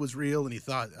Hulk was real, and he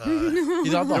thought You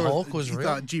thought the Hulk was he real?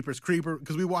 thought Jeepers Creeper,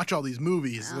 because we watch all these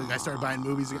movies. Like, I started buying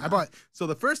movies. So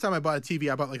the first time I bought a TV,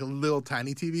 I bought like a little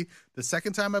tiny TV. The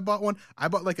second time I bought one, I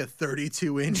bought like a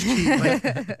 32-inch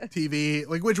TV,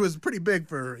 like, which was pretty big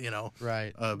for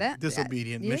Right. a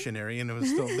disobedient missionary, and it was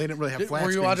still they didn't really have flat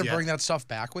Were you allowed to screens bring yet. that stuff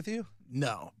back with you?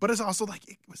 No, but it's also like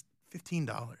it was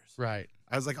 $15. Right.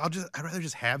 I was like, I'd rather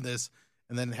just have this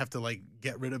and then have to like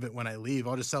get rid of it when I leave.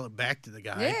 I'll just sell it back to the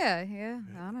guy. Yeah,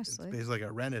 honestly. It's basically like I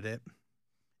rented it,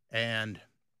 and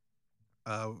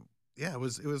it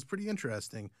was pretty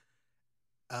interesting.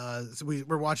 So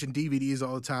we're watching DVDs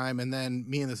all the time, and then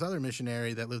me and this other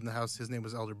missionary that lived in the house, his name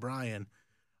was Elder Brian.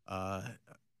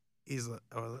 He's like,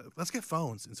 let's get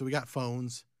phones, and so we got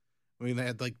phones. We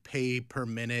had like pay per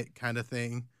minute kind of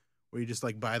thing, where you just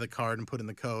like buy the card and put in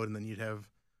the code, and then you'd have.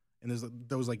 And there's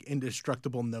those like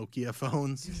indestructible Nokia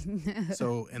phones.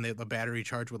 So, and the battery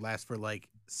charge would last for like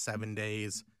 7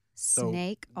 days.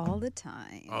 Snake all the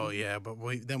time. Oh yeah, but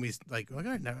we like,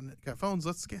 okay, now got phones.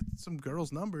 Let's get some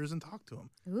girls' numbers and talk to them.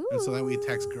 Ooh. And so then we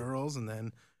text girls, and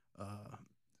then.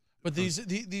 But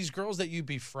these girls that you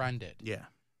befriended, Yeah.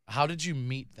 how did you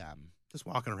meet them? Just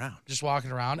walking around. Just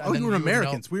walking around. Oh, then we were you would know-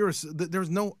 Americans. There was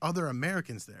no other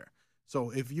Americans there. So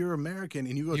if you're American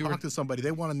and you go talk to somebody,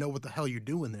 they want to know what the hell you're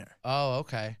doing there. Oh,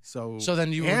 okay. So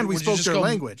then you and we would you spoke just their go-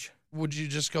 language. Would you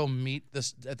just go meet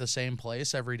this at the same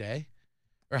place every day,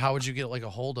 or how would you get like a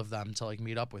hold of them to like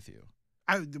meet up with you?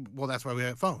 Well, that's why we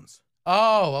have phones.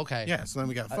 Oh, okay. Yeah, so then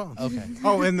we got phones. Okay.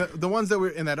 Oh, and the ones that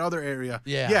were in that other area,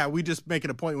 Yeah. we just make an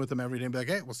appointment with them every day and be like,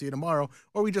 hey, we'll see you tomorrow.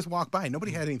 Or we just walk by.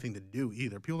 Nobody had anything to do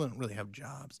either. People didn't really have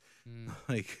jobs.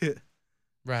 Like,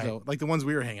 Right. So, like the ones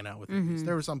we were hanging out with. At least.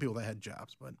 There were some people that had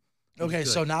jobs, but. it was Okay, good.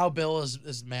 so now Bill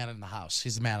is man in the house.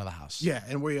 He's the man of the house. Yeah,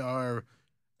 and we are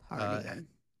Partying.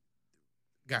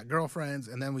 got girlfriends,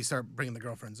 and then we start bringing the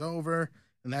girlfriends over,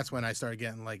 and that's when I started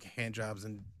getting like hand jobs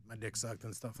and my dick sucked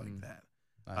and stuff like that.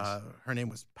 Nice. Her name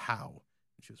was Pow.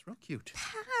 She was real cute.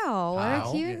 Pow, what a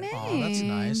Pao? cute Yeah. name. Oh, that's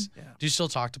nice. Yeah. Do you still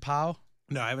talk to Pao?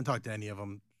 No, I haven't talked to any of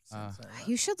them since.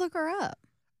 You should look her up.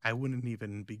 I wouldn't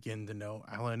even begin to know.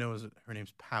 All I know is that her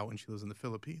name's Pow, and she lives in the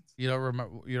Philippines. You don't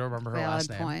remember her last Valid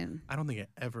name? point. I don't think I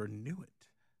ever knew it.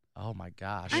 Oh my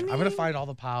gosh! I I'm gonna mean- find all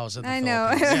the Paos in the I know.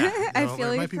 Philippines. Yeah, I no, feel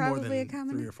there you might be more probably a than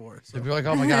common. 3 or 4. So. They'd be like,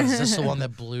 "Oh my god, is this the one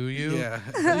that blew you?" Yeah.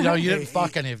 You know, you didn't Hey,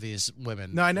 fuck any of these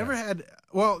women. No, I never had.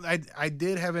 Well, I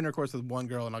did have intercourse with one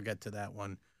girl, and I'll get to that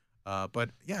one.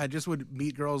 But yeah, I just would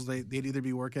meet girls. They'd either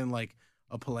be working like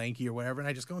a Palenque or whatever, and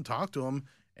I just go and talk to them.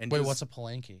 And Wait, just, what's a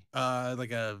Palenque?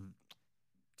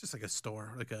 just like a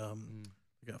store, like a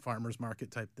farmer's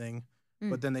market type thing.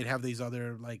 But then they'd have these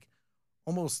other like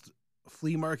almost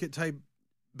flea market type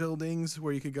buildings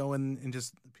where you could go in and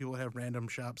just people would have random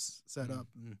shops set up.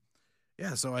 And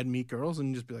yeah, so I'd meet girls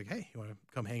and just be like, hey, you want to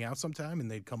come hang out sometime? And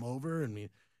they'd come over and we,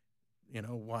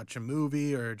 watch a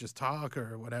movie or just talk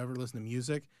or whatever, listen to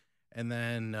music. And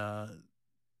then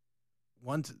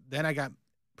then I got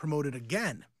promoted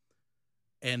again.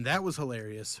 And that was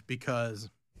hilarious because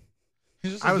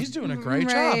He's doing a great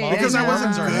job. Right. All because those I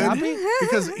wasn't girls are good. happy.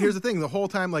 Because here's the thing: the whole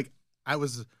time, like I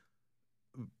was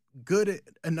good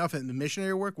enough in the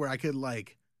missionary work where I could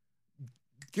like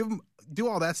do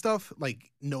all that stuff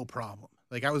like no problem.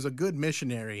 Like I was a good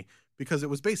missionary because it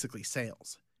was basically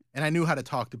sales, and I knew how to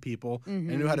talk to people. I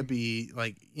knew how to be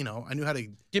like I knew how to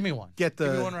Give me one. get the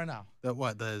Give me one right now.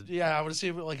 Yeah, I want to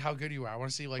see like how good you are. I want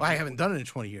to see like. I haven't done it in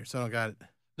 20 years, so I don't got it.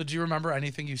 Do you remember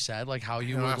anything you said? Like how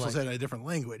you I would also like. said it in a different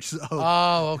language. So.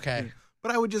 Oh, okay.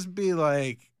 But I would just be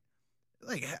like,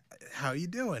 how you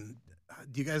doing?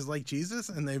 Do you guys like Jesus?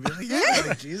 And they'd be like, yeah, I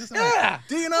like Jesus. I'm Yeah. like,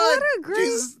 do you know What that a great-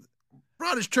 Jesus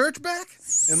brought his church back?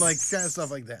 And like kind of stuff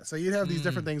like that. So you'd have these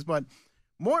different things, but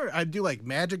more I'd do like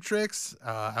magic tricks.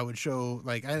 I would show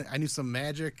like I knew some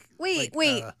magic. Wait,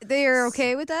 like, they're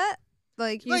okay with that?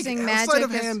 Like using like, magic? sleight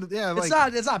of as- hand, yeah. Like,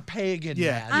 It's not pagan.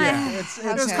 Yeah, magic.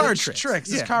 yeah. It's okay. card tricks.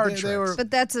 It's Yeah, card they tricks. were- But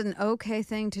that's an okay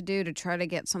thing to do to try to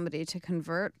get somebody to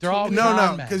convert. They're all no,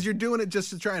 con men. because you're doing it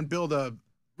just to try and build a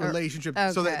relationship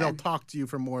so that okay. they'll talk to you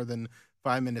for more than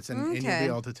 5 minutes and you'll be Okay.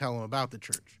 able to tell them about the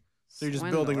church. So you're just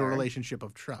building a Swindler. relationship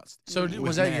of trust. So with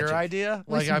was that your magic. idea?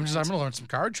 Like I'm gonna learn some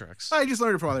card tricks. I just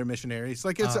learned it from other missionaries.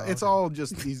 Like it's Oh, okay. all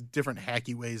just these different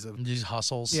hacky ways of These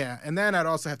hustles. yeah. And then I'd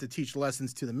also have to teach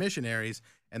lessons to the missionaries,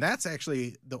 and that's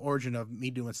actually the origin of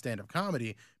me doing stand-up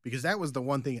comedy because that was the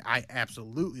one thing I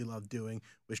absolutely loved doing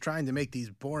was trying to make these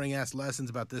boring ass lessons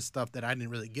about this stuff that I didn't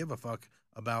really give a fuck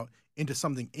about into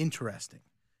something interesting.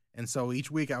 And so each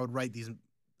week I would write these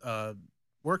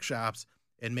workshops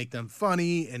and make them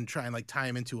funny and try and like tie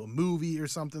them into a movie or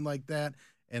something like that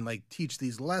and like teach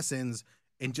these lessons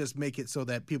and just make it so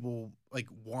that people like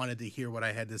wanted to hear what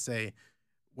I had to say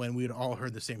when we'd all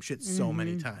heard the same shit so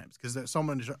many times. Because so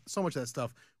much of that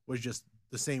stuff was just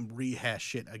the same rehash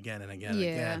shit again and again and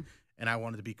again. And I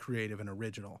wanted to be creative and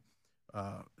original.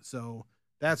 So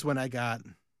that's when I got...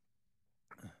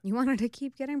 You wanted to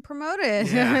keep getting promoted.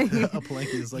 Yeah, a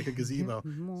Palenque is like a gazebo,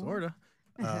 sort of.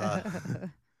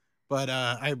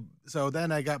 So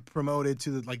then I got promoted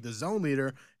to the zone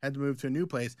leader, had to move to a new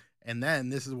place. And then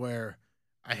this is where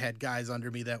I had guys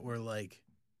under me that were like,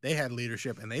 they had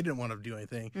leadership and they didn't want to do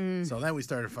anything. So then we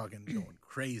started fucking going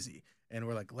crazy. And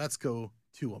we're like, let's go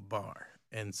to a bar.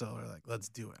 And so we're like, let's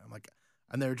do it. I'm like,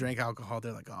 I never drank alcohol.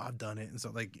 They're like, oh, I've done it. And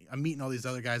so like, I'm meeting all these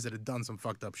other guys that had done some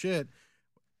fucked up shit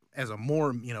as a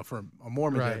Mormon, for a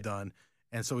Mormon to have done.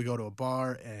 And so we go to a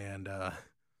bar and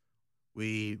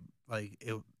we're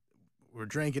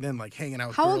drinking and like hanging out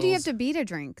with How girls. old do you have to be to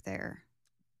drink there?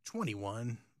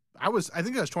 21. I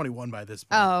think I was 21 by this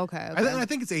point. Oh, okay. I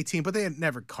think it's 18, but they had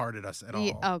never carded us at all.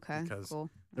 Yeah, okay, because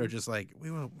cool. they're just like, what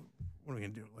are we gonna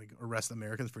do? Like arrest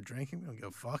Americans for drinking? We don't give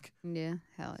a fuck. Yeah,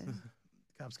 hell yeah.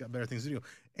 Cops got better things to do.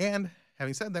 And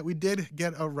having said that, we did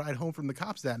get a ride home from the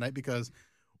cops that night because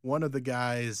one of the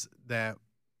guys that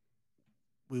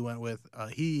we went with,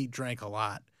 he drank a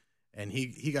lot, and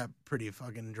he got pretty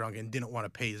fucking drunk and didn't want to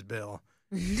pay his bill.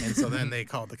 And so then they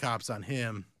called the cops on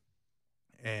him.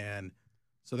 And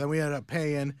so then we ended up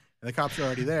paying, and the cops are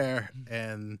already there.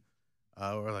 And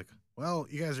we're like, well,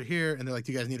 you guys are here. And they're like,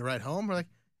 do you guys need a ride home? We're like,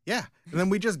 yeah. And then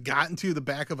we just got into the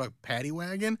back of a paddy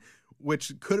wagon,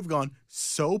 which could have gone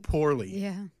so poorly.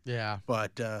 Yeah. Yeah.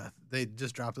 But they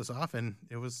just dropped us off, and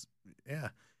it was,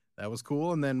 that was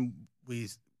cool. And then we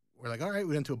were like, all right,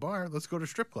 we went to a bar. Let's go to a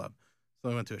strip club. So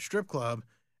we went to a strip club,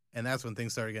 and that's when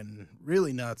things started getting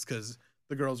really nuts because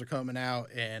the girls are coming out,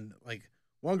 and like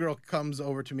one girl comes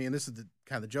over to me, and this is the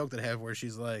kind of joke that I have where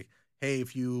she's like, hey,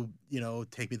 if you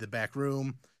take me to the back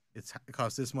room, it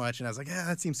costs this much. And I was like, yeah,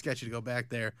 that seems sketchy to go back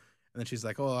there. And then she's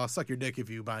like, oh, I'll suck your dick if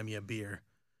you buy me a beer.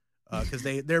 Because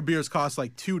their beers cost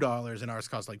like $2 and ours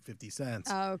cost like 50 cents.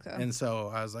 Oh, okay. And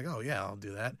so I was like, oh, yeah, I'll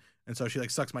do that. And so she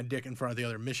like sucks my dick in front of the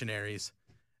other missionaries.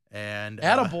 And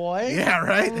attaboy. Yeah,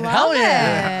 right. Hell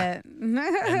yeah.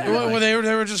 Well,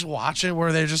 they were just watching.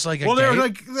 Were they just like they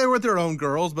were with their own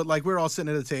girls, but like we were all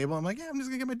sitting at a table. I'm like, yeah, I'm just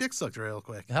gonna get my dick sucked real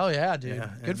quick. Hell yeah, dude. Yeah,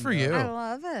 good for you. I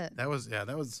love it. That was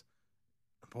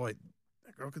boy,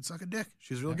 that girl could suck a dick.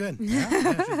 She's real good.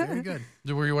 Yeah, she's very good.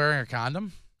 Were you wearing a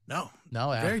condom? No.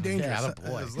 Very Very dangerous. Attaboy.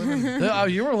 I was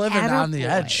living... You were living on the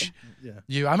edge.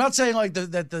 Yeah. I'm not saying like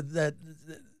that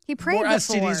he prayed more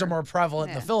before. STDs are more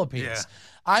prevalent in the Philippines. Yeah.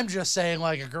 I'm just saying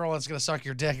like a girl that's gonna suck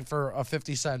your dick for a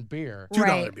 50-cent beer,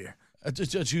 $2 beer, a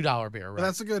 $2 beer. Right? But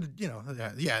that's a good,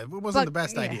 it wasn't the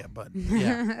best idea, but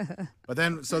yeah. But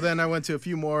then I went to a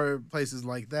few more places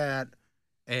like that,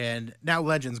 and now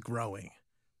Legend's growing.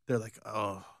 They're like,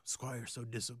 oh, Squire's so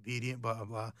disobedient, blah blah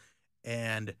blah,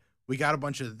 and we got a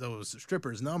bunch of those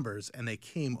strippers' numbers, and they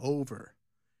came over,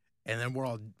 and then we're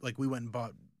all like, we went and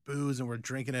bought booze, and we're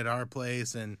drinking at our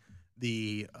place, and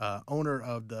the owner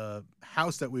of the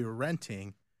house that we were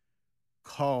renting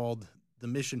called the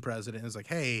mission president and was like,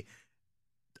 hey,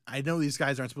 I know these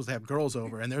guys aren't supposed to have girls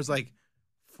over. And there's like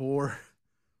 4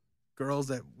 girls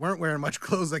that weren't wearing much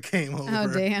clothes that came over.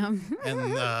 Oh, damn.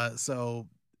 And so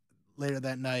later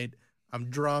that night, I'm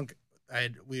drunk.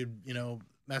 We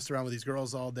messed around with these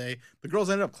girls all day. The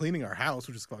girls ended up cleaning our house,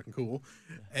 which is fucking cool.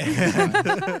 And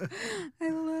I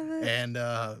love it. And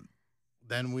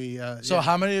then we So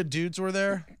how many dudes were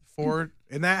there? 4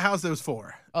 in that house. There was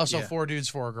 4. Oh, so 4 dudes,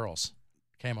 4 girls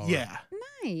came over. Yeah.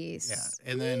 Nice.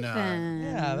 Yeah, and then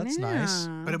yeah, that's nice.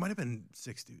 But it might have been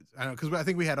 6 dudes. I don't know because I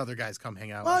think we had other guys come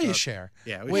hang out. Well, with you us. share.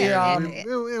 Yeah, we shared.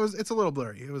 It was. It's a little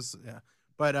blurry. It was. Yeah,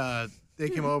 but they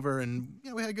came over and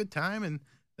we had a good time. And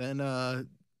then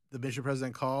the mission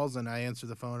president calls and I answer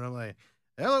the phone. And I'm like,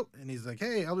 hello, and he's like,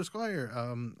 hey, Elder Squire.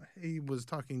 He was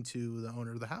talking to the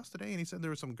owner of the house today, and he said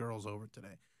there were some girls over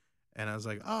today. And I was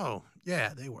like, oh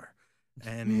yeah, they were.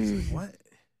 And he's like, what?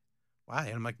 Why?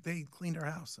 And I'm like, they cleaned our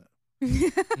house.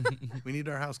 We need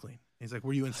our house clean. He's like,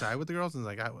 were you inside with the girls? And I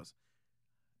was like, I was.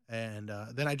 And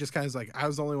then I just kind of I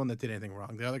was the only one that did anything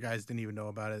wrong. The other guys didn't even know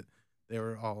about it. They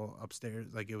were all upstairs.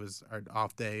 Like it was our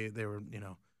off day. They were,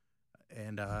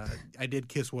 and I did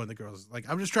kiss one of the girls. Like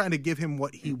I'm just trying to give him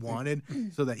what he wanted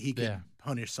so that he could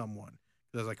punish someone.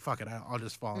 So I was like, fuck it. I'll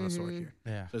just fall on the sword here.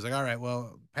 Yeah. So he's like, all right,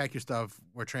 well, pack your stuff.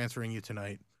 We're transferring you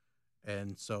tonight.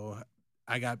 And so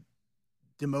I got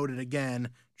demoted again,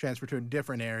 transferred to a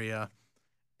different area,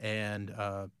 and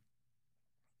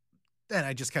then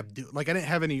I just kept doing. I didn't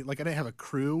have a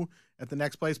crew at the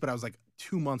next place, but I was like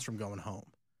 2 months from going home.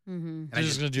 Mm-hmm. You're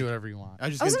just going to do whatever you want. I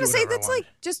was going to say that's like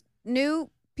just new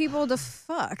people to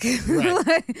fuck.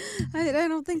 Right. I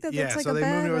don't think that that's like so a they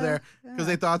bad, moved over there because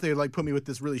they thought they would like put me with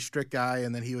this really strict guy,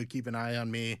 and then he would keep an eye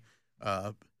on me.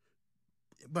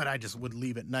 But I just would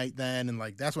leave at night then, and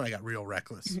like that's when I got real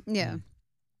reckless. Yeah.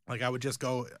 Like I would just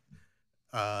go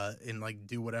and like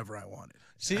do whatever I wanted.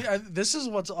 See, this is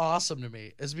what's awesome to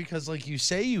me is because like you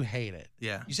say you hate it.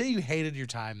 Yeah. You say you hated your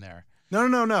time there.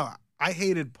 No. I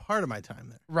hated part of my time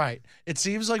there. Right. It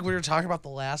seems like we were talking about the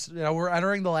last, we're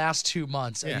entering the last 2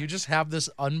 months, and you just have this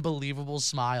unbelievable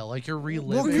smile, like you're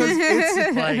reliving.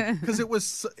 Because it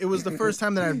was the first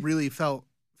time that I really felt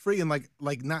free and like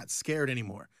not scared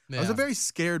anymore. Yeah. I was a very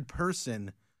scared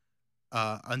person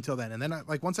until then, and then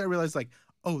once I realized like,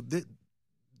 oh, they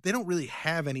don't really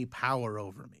have any power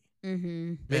over me.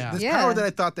 Mm-hmm. This power that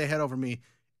I thought they had over me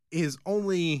is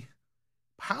only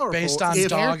powerful based on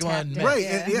dogma and myth. Right.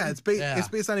 It's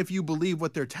based on if you believe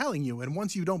what they're telling you, and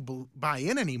once you don't buy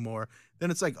in anymore, then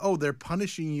it's like, oh, they're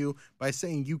punishing you by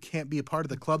saying you can't be a part of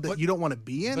the club that you don't want to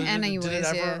be in. But did it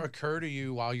ever occur to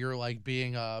you while you're like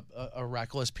being a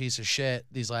reckless piece of shit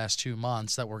these last 2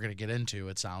 months that we're going to get into,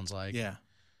 it sounds like,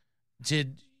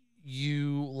 did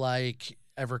you like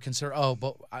ever consider,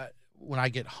 when I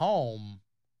get home,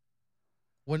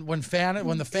 when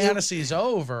the fantasy's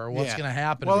over, what's going to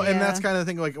happen? Well, and that's kind of the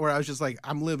thing, like where I was just like,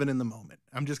 I'm living in the moment.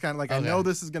 I'm just kind of like, I know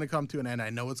this is going to come to an end.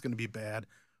 I know it's going to be bad,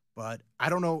 but I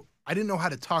don't know. I didn't know how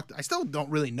to talk. I still don't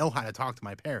really know how to talk to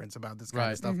my parents about this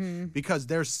kind of stuff because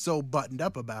they're so buttoned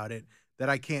up about it that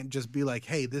I can't just be like,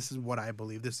 hey, this is what I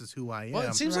believe. This is who I am. Well,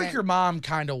 it seems like your mom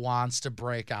kind of wants to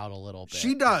break out a little bit.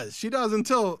 She does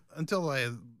until I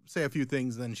say a few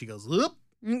things. Then she goes, whoop.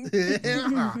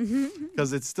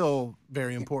 Because it's still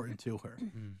very important to her.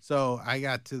 So I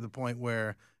got to the point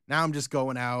where now I'm just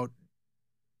going out.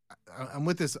 I'm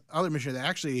with this other missionary that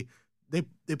actually they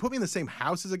put me in the same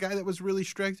house as a guy that was really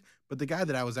strict, but the guy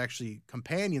that I was actually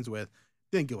companions with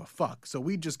didn't give a fuck. So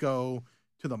we just go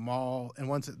to the mall, and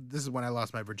this is when I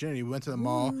lost my virginity. We went to the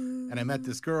mall and I met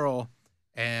this girl,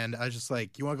 and I was just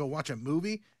like, you want to go watch a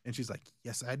movie? And she's like,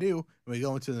 yes, I do. And we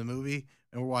go into the movie,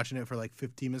 and we're watching it for like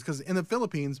 15 minutes. Because in the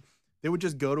Philippines, they would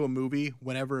just go to a movie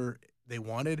whenever they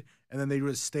wanted, and then they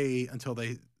would stay until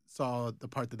they saw the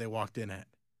part that they walked in at.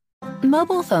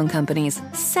 Mobile phone companies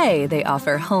say they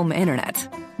offer home internet.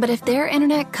 But if their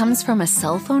internet comes from a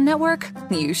cell phone network,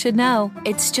 you should know.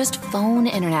 It's just phone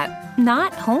internet,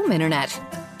 not home internet.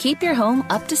 Keep your home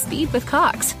up to speed with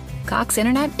Cox. Cox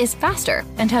internet is faster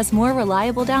and has more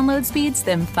reliable download speeds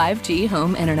than 5G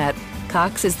home internet.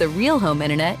 Cox is the real home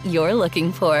internet you're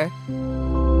looking for.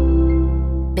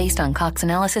 Based on Cox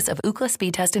analysis of Ookla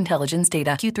speed test intelligence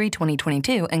data Q3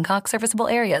 2022 and Cox serviceable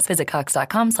areas, visit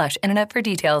cox.com/internet for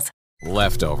details.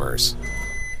 Leftovers.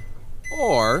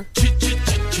 Or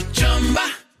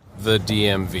the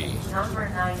DMV. Number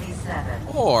 97.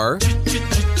 Or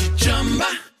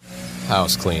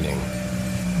house cleaning.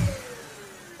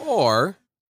 Or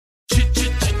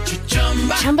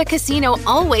Chumba Casino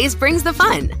always brings the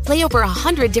fun. Play over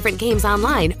 100 different games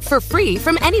online for free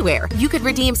from anywhere. You could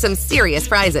redeem some serious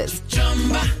prizes.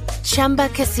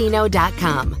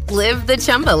 ChumbaCasino.com. Live the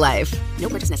Chumba life. No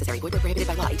purchase necessary. Void where prohibited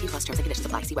by law. 18+ terms and conditions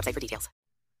apply. See website for details.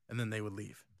 And then they would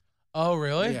leave. Oh,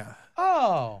 really? Yeah.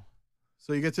 Oh.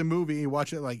 So you get to a movie, you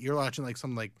watch it like you're watching like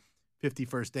some like 50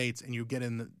 First Dates, and you get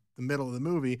in the middle of the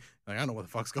movie, like I don't know what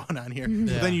the fuck's going on here.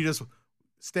 Yeah. But then you just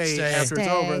stay after it's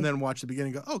over, and then watch the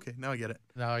beginning. And go, okay, now I get it.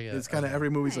 It's kind of every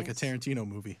movie's like a Tarantino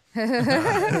movie.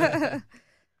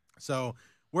 So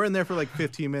we're in there for like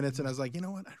 15 minutes, and I was like, you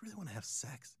know what? I really want to have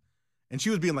sex. And she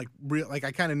was being like real, like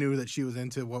I kind of knew that she was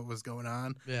into what was going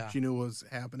on. Yeah, she knew what was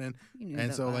happening,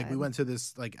 and so like we went to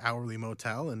this like hourly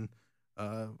motel and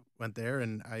went there,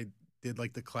 and I did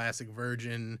like the classic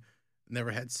virgin,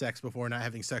 never had sex before, not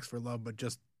having sex for love, but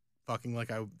just fucking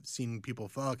like I've seen people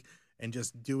fuck, and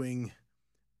just doing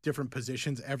different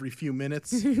positions every few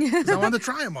minutes because I wanted to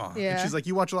try them all. Yeah. And she's like,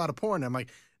 you watch a lot of porn. I'm like,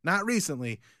 not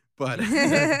recently, but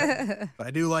but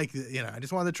I do like, I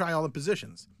just wanted to try all the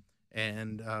positions.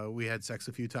 And we had sex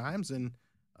a few times, and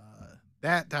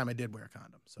that time I did wear a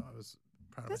condom, so I was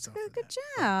proud of myself. That's good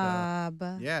job.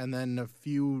 But, yeah, and then a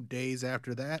few days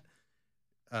after that,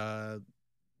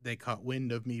 they caught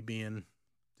wind of me being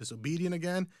disobedient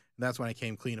again, and that's when I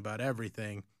came clean about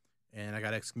everything, and I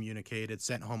got excommunicated,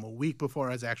 sent home a week before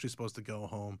I was actually supposed to go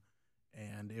home,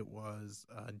 and it was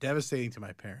devastating to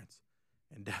my parents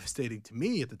and devastating to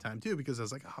me at the time too, because I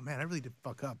was like, oh man, I really did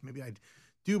fuck up. Maybe I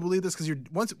do believe this, because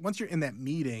once you're in that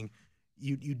meeting,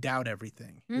 you doubt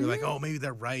everything. You're like, oh, maybe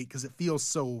they're right, because it feels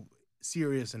so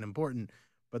serious and important.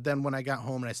 But then when I got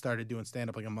home and I started doing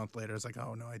stand-up like a month later, I was like,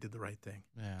 oh, no, I did the right thing.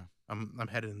 Yeah. I'm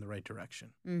headed in the right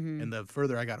direction. Mm-hmm. And the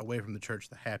further I got away from the church,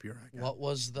 the happier I got. What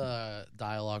was the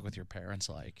dialogue with your parents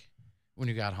like when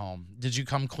you got home? Did you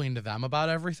come clean to them about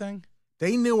everything?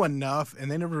 They knew enough, and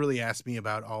they never really asked me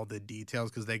about all the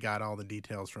details because they got all the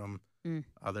details from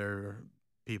other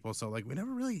people. So, like, we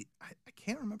never really – I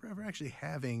can't remember ever actually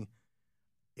having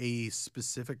a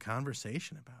specific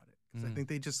conversation about it because I think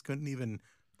they just couldn't even –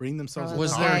 bring themselves.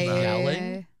 Was there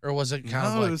yelling, or was it kind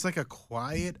of like? It was like a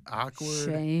quiet,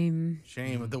 awkward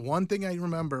shame. The one thing I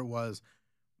remember was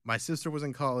my sister was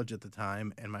in college at the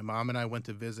time, and my mom and I went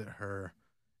to visit her.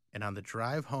 And on the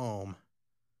drive home,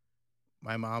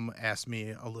 my mom asked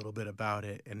me a little bit about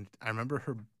it, and I remember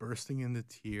her bursting into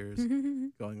tears,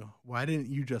 going, "Why didn't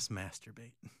you just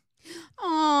masturbate?"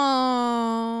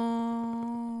 Aww.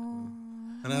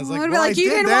 And I was like, well, I you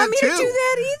didn't want me to do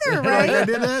that either, right? I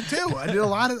did that too. I did a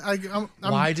lot of.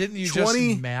 Why didn't you just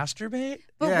masturbate?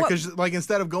 Yeah, because like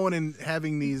instead of going and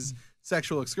having these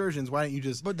sexual excursions, why don't you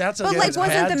just? But that's like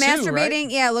wasn't the masturbating? Right?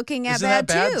 Yeah, looking at Isn't that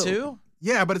bad too?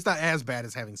 Yeah, but it's not as bad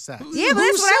as having sex. Yeah, but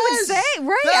that's what I would say,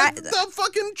 right? The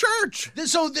fucking church.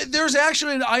 So there's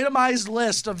actually an itemized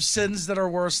list of sins that are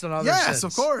worse than other sins. Yes,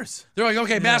 of course. They're like,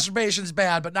 okay, masturbation's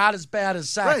bad, but not as bad as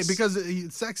sex. Right,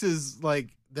 because sex is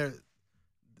like there.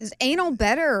 Is anal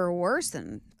better or worse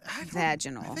than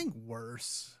vaginal? I think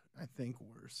worse.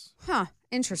 Huh.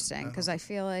 Interesting, because I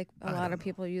feel like a lot of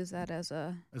people use that as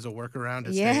a workaround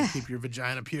to say keep your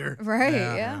vagina pure. Right.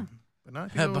 Yeah. But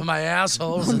not. But my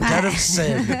asshole is a den of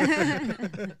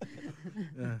sin.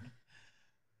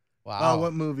 Wow.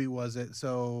 What movie was it?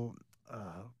 So,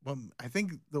 I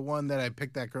think the one that I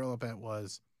picked that girl up at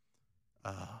was,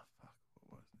 what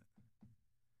was it?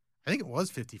 I think it was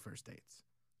 50 First Dates.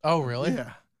 Oh, really?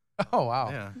 Yeah. Oh, wow.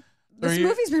 Yeah. This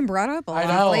movie's been brought up a lot. I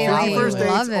know. Lately. 50 First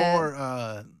Dates love it. or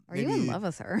Are you in love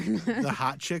with her? The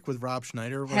Hot Chick with Rob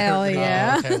Schneider. Hell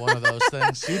yeah. Okay, one of those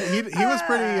things. He was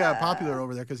pretty popular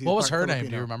over there because what was her name?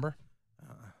 Do you remember?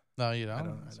 No, you don't. I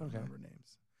don't remember names.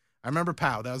 I remember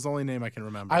Pow. That was the only name I can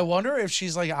remember. I wonder if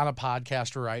she's like on a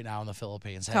podcast right now in the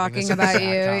Philippines talking about you.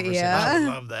 Yeah, I would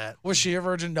love that. Was she a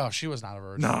virgin? No, she was not a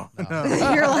virgin. No.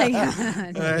 You're like,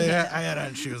 I had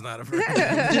on. She was not a virgin.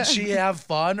 Did she have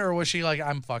fun, or was she like,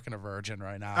 I'm fucking a virgin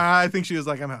right now? I think she was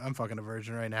like, I'm fucking a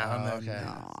virgin right now. Okay.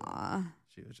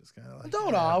 She was just kind of like,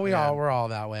 we're all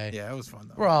that way. Yeah, it was fun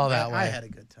though. We're all that way. I had a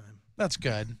good time. That's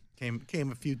good.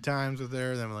 Came a few times with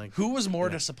her. Then like, who was more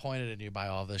disappointed in you by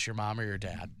all this, your mom or your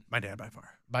dad? My dad by far.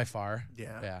 By far.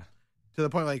 Yeah. To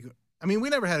the point, like, I mean, we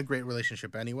never had a great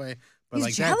relationship anyway. But he's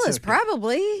like, jealous,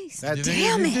 probably. Do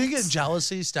you think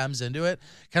jealousy stems into it?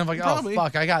 Kind of like, probably. Oh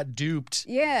fuck, I got duped.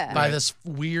 Yeah. By this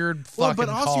weird fucking. But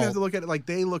also cult. you have to look at it like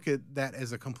they look at that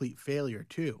as a complete failure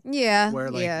too. Yeah. Where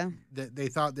like they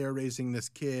thought they were raising this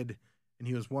kid, and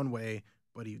he was one way,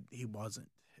 but he wasn't,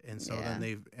 and so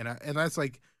then and that's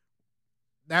like.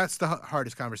 That's the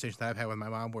hardest conversation that I've had with my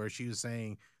mom, where she was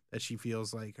saying that she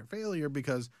feels like a failure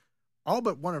because all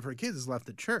but one of her kids has left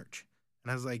the church.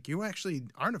 And I was like, you actually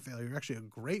aren't a failure. You're actually a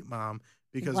great mom,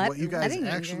 because what you guys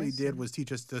actually did was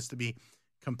teach us just to be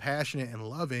compassionate and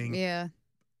loving. Yeah.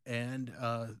 And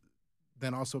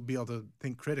then also be able to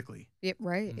think critically. Yeah,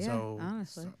 right. Yeah, so,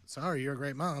 honestly. Sorry, you're a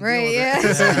great mom. Right,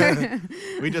 yeah.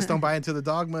 We just don't buy into the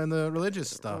dogma and the religious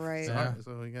stuff. Right.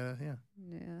 So we got to,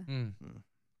 Yeah.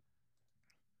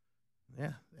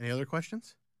 Yeah. Any other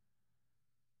questions?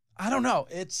 I don't know.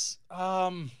 It's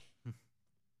I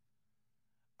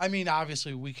mean,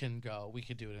 obviously we could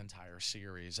do an entire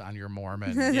series on your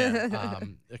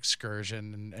Mormon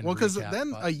excursion and well, because recap,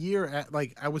 then a year at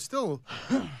I was still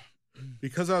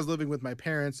because I was living with my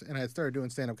parents and I had started doing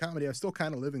stand-up comedy, I was still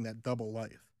kind of living that double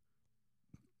life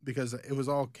because it was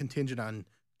all contingent on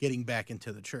getting back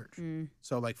into the church.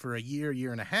 So like for a year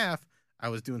and a half, I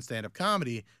was doing stand-up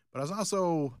comedy, but I was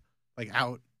also like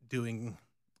out doing,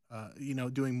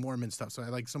 doing Mormon stuff. So I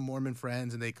had like some Mormon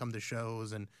friends and they come to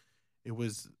shows, and it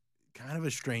was kind of a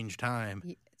strange time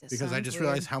because I just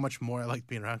realized how much more I liked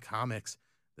being around comics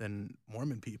than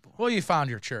Mormon people. Well, you found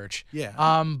your church.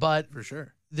 Yeah. But for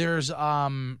sure. There's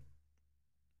was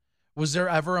there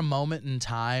ever a moment in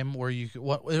time where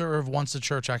or once the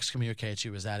church excommunicates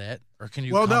you, is that it? Or can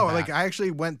you Well, no, back? like I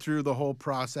actually went through the whole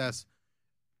process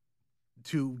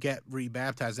to get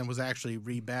rebaptized and was actually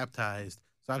rebaptized.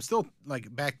 So I'm still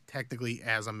like back technically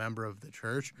as a member of the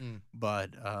church,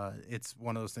 but it's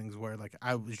one of those things where like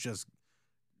I was just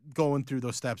going through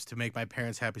those steps to make my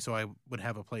parents happy so I would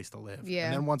have a place to live. Yeah.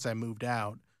 And then once I moved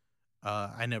out,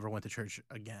 I never went to church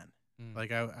again.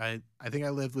 Like I think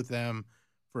I lived with them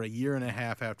for a year and a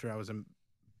half after I was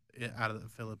out of the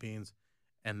Philippines,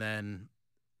 and then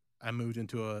I moved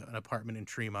into an apartment in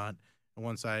Tremont, and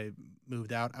once I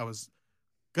moved out, I was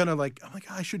gonna I'm like,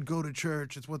 I should go to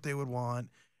church. It's what they would want.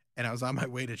 And I was on my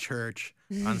way to church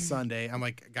on Sunday. I'm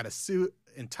like, I got a suit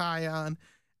and tie on,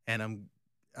 and I'm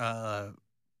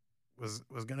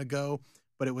was gonna go,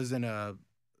 but it was in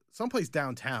someplace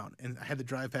downtown, and I had to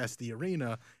drive past the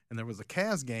arena, and there was a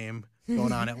Cavs game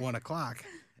going on at 1:00,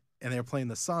 and they were playing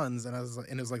the Suns, and it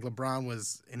was like LeBron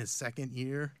was in his second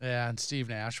year. Yeah, and Steve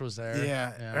Nash was there.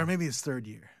 Yeah. Or maybe his third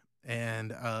year.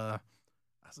 And I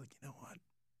was like, you know what?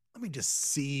 Let me just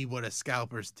see what a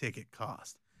scalper's ticket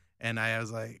cost. And I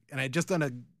was like, and I had just done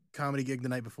a comedy gig the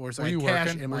night before, so I had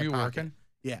cash in my pocket. Working?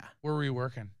 Yeah. Where were you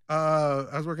working? I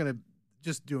was working at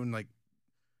just doing like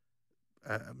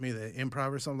maybe the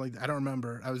improv or something like that. I don't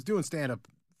remember. I was doing stand-up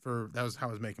that was how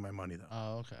I was making my money, though.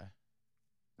 Oh, okay.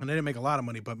 And I didn't make a lot of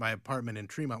money, but my apartment in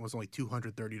Tremont was only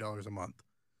 $230 a month.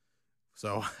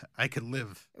 So I could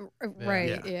live.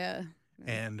 Right, yeah.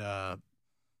 And I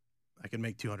could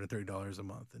make $230 a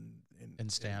month in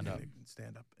stand-up.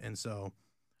 And so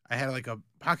I had like a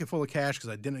pocket full of cash because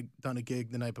I didn't done a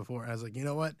gig the night before. And I was like, you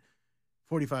know what?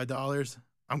 $45,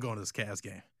 I'm going to this Cavs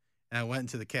game. And I went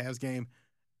to the Cavs game,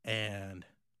 and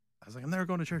I was like, I'm never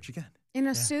going to church again. In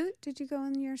a suit? Did you go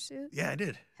in your suit? Yeah, I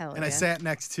did. Hell and yeah. I sat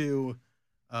next to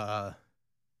I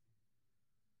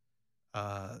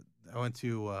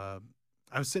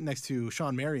was sitting next to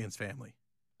Sean Marion's family.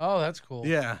 Oh, that's cool.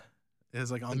 Yeah. It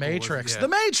was like The Matrix. Yeah. The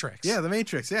Matrix. Yeah, the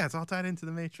Matrix. Yeah, it's all tied into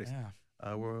the Matrix. Yeah.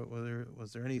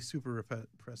 Was there any super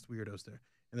repressed weirdos there?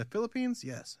 In the Philippines,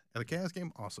 yes. At the Cavs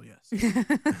game, also yes.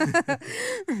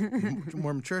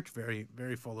 Mormon church, very,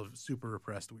 very full of super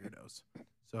repressed weirdos.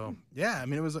 So yeah, I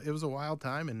mean, it was a wild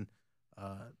time, and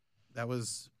that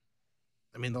was,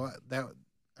 I mean,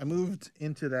 I moved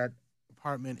into that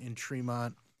apartment in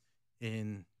Tremont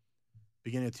in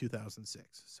beginning of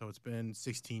 2006. So it's been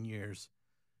 16 years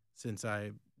since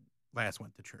I last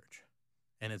went to church,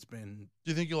 and it's been.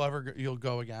 Do you think you'll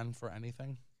go again for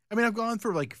anything? I mean, I've gone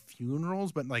for like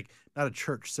funerals, but like not a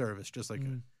church service. Just like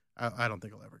I don't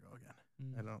think I'll ever go again.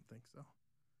 I don't think so.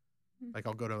 Like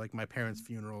I'll go to like my parents'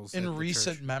 funerals. In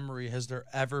recent memory, has there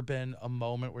ever been a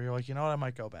moment where you're like, you know what, I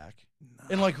might go back? No.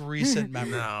 In like recent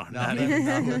memory, no, not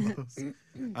even those.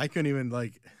 I couldn't even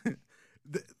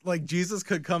like Jesus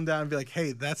could come down and be like,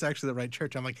 hey, that's actually the right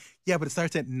church. I'm like, yeah, but it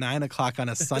starts at 9:00 on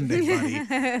a Sunday,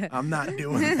 buddy. I'm not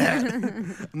doing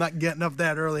that. I'm not getting up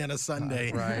that early on a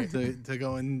Sunday to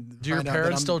go and. Do your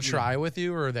parents still try with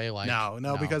you, or are they like?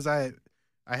 No, because I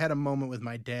had a moment with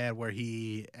my dad where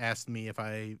he asked me if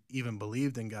I even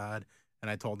believed in God,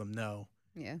 and I told him no.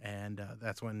 Yeah. And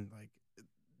that's when like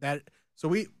that. So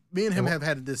me and him have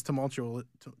had this tumultuous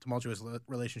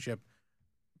relationship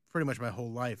pretty much my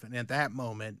whole life, and at that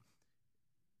moment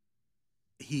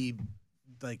he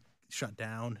like shut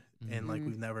down, and like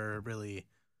we've never really,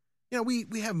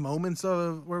 we have moments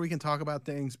of where we can talk about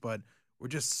things, but we're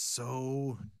just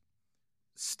so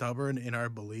stubborn in our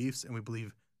beliefs, and we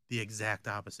believe the exact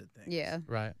opposite thing. Yeah,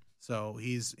 right. So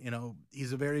he's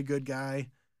a very good guy,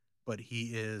 but he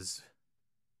is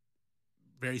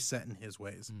very set in his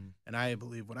ways. And I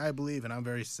believe what I believe, and I'm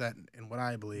very set in what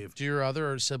I believe. Do your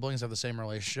other siblings have the same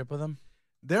relationship with him?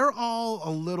 They're all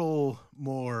a little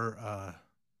more, I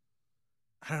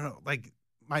don't know, like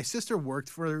my sister worked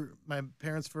for my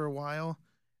parents for a while,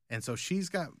 and so she's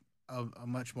got a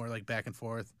much more like back and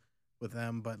forth with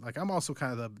them. But like I'm also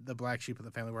kind of the black sheep of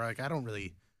the family, where like I don't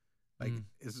really, like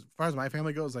as far as my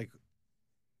family goes, like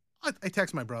I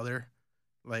text my brother.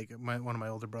 Like one of my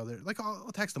older brothers, like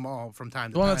I'll text them all from time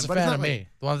to time. The one that's a fan of me.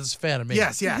 The one that's a fan of me.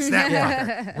 Yes, that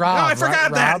fucker. Rob. No, I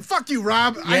forgot that. Rob. Fuck you,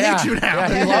 Rob. I hate you now.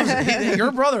 Yeah, he loves it.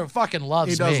 Your brother fucking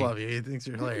loves me. He does love you. He thinks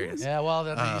you're hilarious. Yeah, well,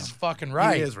 he's fucking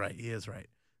right. He is right.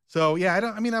 So yeah,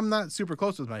 I'm not super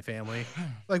close with my family.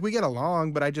 Like we get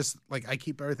along, but I just like I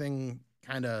keep everything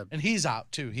kind of. And he's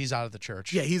out too. He's out of the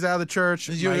church. Yeah, he's out of the church.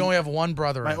 You only have one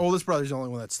brother. My oldest brother's the only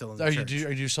one that's still in the church. Do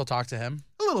you still talk to him?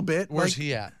 A little bit. Where's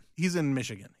he at? He's in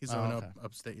Michigan. He's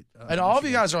upstate. And all of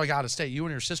you guys are like out of state. You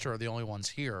and your sister are the only ones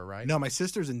here, right? No, my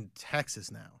sister's in Texas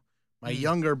now. My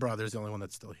younger brother's the only one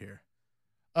that's still here.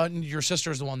 Your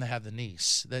sister's the one that had the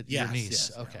niece. Your niece.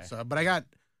 Yes, okay. Yeah. So, but I got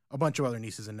a bunch of other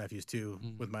nieces and nephews too.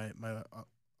 With my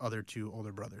other two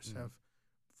older brothers have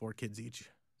 4 kids each.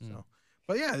 So,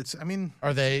 but yeah,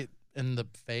 are they in the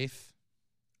faith?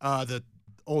 The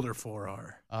older 4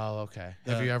 are. Oh, okay.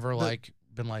 Have you ever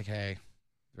been like, hey?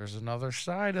 There's another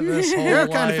side of this whole They're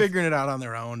life. kind of figuring it out on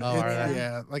their own. Oh, are they?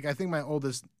 Yeah, like I think my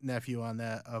oldest nephew on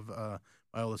that of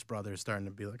my oldest brother is starting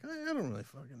to be like, I don't really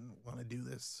fucking want to do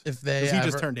this. If they he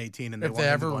just turned 18 and if they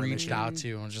ever reached out to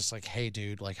you and was just like, hey,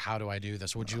 dude, like, how do I do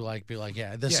this? Would you like be like,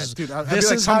 yeah, this is dude,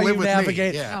 this is how you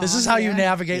navigate. Yeah. This is how you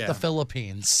navigate the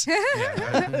Philippines.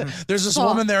 There's this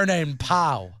woman there named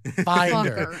Pow. Find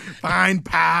her. Find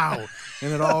Pow.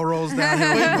 And it all rolls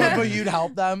down. But you'd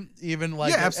help them even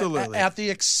like absolutely. At the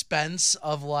expense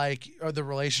of like or the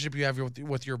relationship you have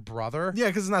with your brother. Yeah,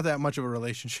 because it's not that much of a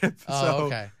relationship. Oh, so,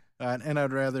 okay. And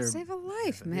I'd rather save a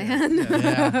life, man.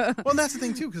 Yeah. Well, that's the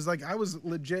thing too, because like I was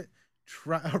legit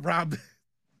Rob.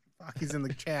 Fuck, he's in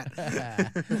the chat.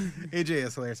 AJ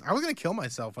is hilarious. I was gonna kill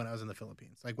myself when I was in the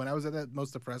Philippines. Like when I was at that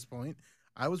most depressed point,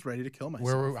 I was ready to kill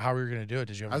myself. How were you gonna do it?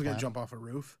 Did you? I was gonna jump off a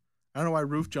roof. I don't know why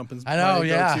roof jumping's I know,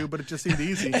 yeah, go-to, but it just seemed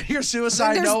easy. Your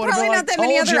suicide There's note would probably be not like, that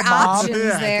many "Told other you, Mom."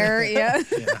 options there. Yeah.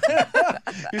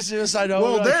 Your suicide note.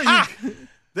 Well, would be like,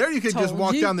 there you could just Told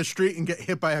walk you. down the street and get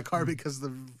hit by a car because the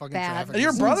fucking Bad. traffic. And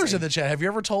your is brother's insane. in the chat. Have you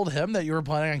ever told him that you were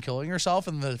planning on killing yourself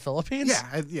in the Philippines?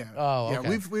 Yeah, yeah. Oh, okay.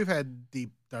 Yeah, we've had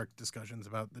deep, dark discussions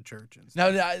about the church and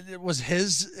Now, stuff. was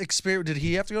his experience? Did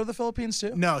he have to go to the Philippines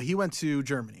too? No, he went to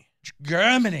Germany.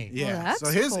 Germany. Yeah, Well, that's so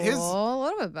his cool. A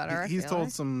little bit better. he's I feel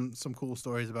told like. some cool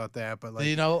stories about that, but like Do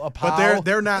you know a but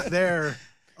they're not there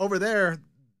over there.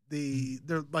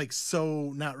 They're like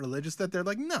so not religious that they're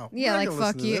like no Yeah, we're not like, gonna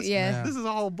listen fuck to you, this. yeah. This is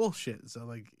all bullshit. So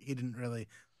like he didn't really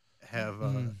have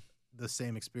the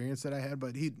same experience that I had,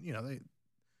 but he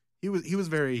was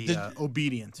very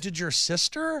obedient. Did your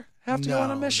sister have to go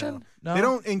on a mission? No. They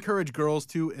don't encourage girls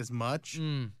to as much.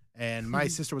 And my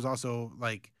sister was also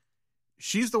like,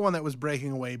 she's the one that was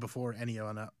breaking away before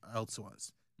anyone else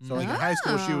was. So like in high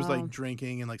school, she was like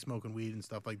drinking and like smoking weed and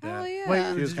stuff like that. Hell yeah.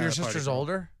 Wait, She was your kinda party sister's girl.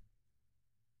 older?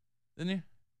 Didn't you?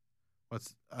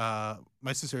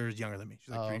 My sister is younger than me.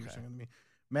 She's like 3 years okay. younger than me.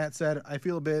 Matt said, I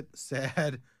feel a bit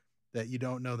sad that you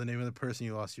don't know the name of the person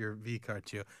you lost your V card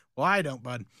to. Well, I don't,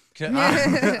 bud. Can I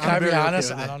be very okay honest?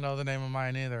 with I it. don't know the name of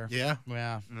mine either. Yeah?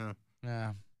 Yeah. No.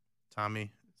 Yeah. Tommy.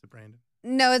 Is it Brandon?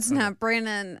 No, it's not.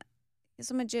 Brandon is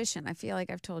a magician. I feel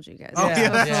like I've told you guys. Oh, that yeah,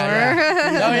 before.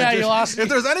 yeah. Oh, yeah, you lost. If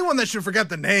there's anyone that should forget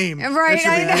the name, Right, it should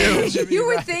I be know. you. It should be You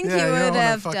would right. think Yeah, you don't would wanna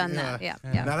have fucking- done that. Yeah.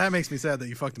 Now that makes me sad that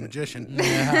you fucked a magician.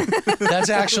 Yeah. That's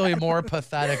actually more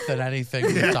pathetic than anything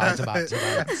we've talked about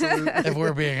today. Absolutely. If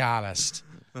we're being honest.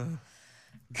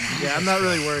 Yeah, I'm not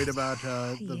really worried about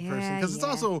the person because it's yeah.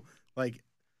 also like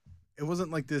it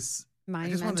wasn't like this. I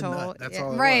just wanted to Monumental. nut. That's Yeah,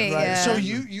 all. It right, was. Right. yeah. So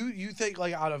you think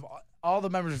like out of all the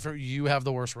members, you have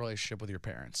the worst relationship with your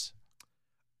parents?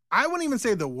 I wouldn't even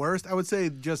say the worst. I would say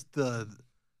just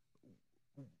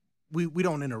we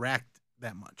don't interact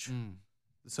that much.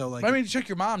 So like, I mean, you took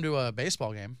your mom to a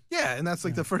baseball game. yeah, and that's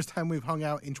like the first time we've hung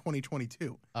out in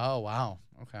 2022. Oh wow.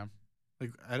 Okay.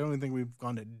 Like I don't even think we've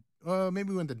gone to. Maybe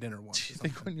we went to dinner once. Do you or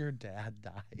think something. when your dad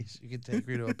dies, you can take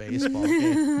her to a baseball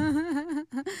game?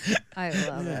 I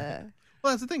love it.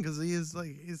 Well, that's the thing because he's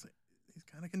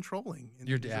kind of controlling.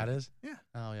 Your dad is? Yeah.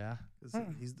 Oh yeah. It's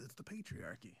the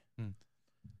patriarchy.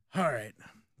 All right.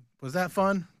 Was that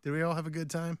fun? Did we all have a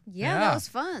good time? Yeah, that was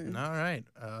fun. All right.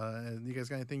 You guys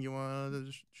got anything you want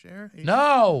to share?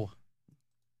 No.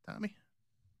 Tommy?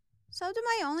 Sub to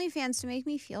my OnlyFans to make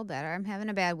me feel better. I'm having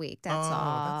a bad week. That's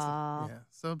all. Yeah.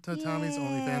 Sub to Tommy's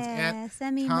OnlyFans at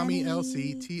send me Tommy money.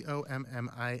 LC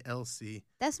TOMMILC.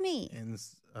 That's me. And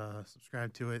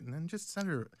subscribe to it, and then just send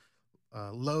her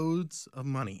loads of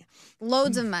money.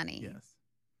 Loads of money. Yes.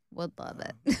 Would love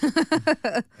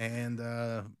it. And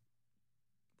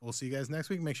we'll see you guys next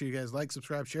week. Make sure you guys like,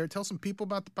 subscribe, share, tell some people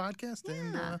about the podcast,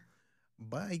 and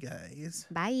bye, guys.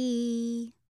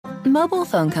 Bye. Mobile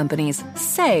phone companies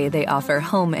say they offer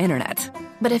home internet.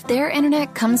 But if their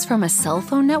internet comes from a cell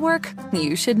phone network,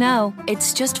 you should know.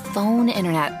 It's just phone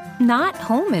internet, not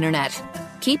home internet.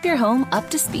 Keep your home up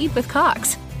to speed with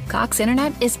Cox. Cox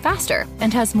internet is faster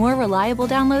and has more reliable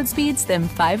download speeds than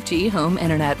 5G home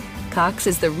internet. Cox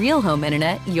is the real home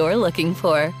internet you're looking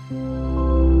for.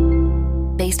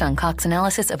 Based on Cox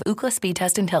analysis of Ookla speed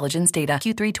test intelligence data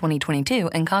Q3 2022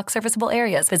 and Cox serviceable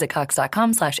areas, visit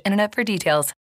cox.com/internet for details.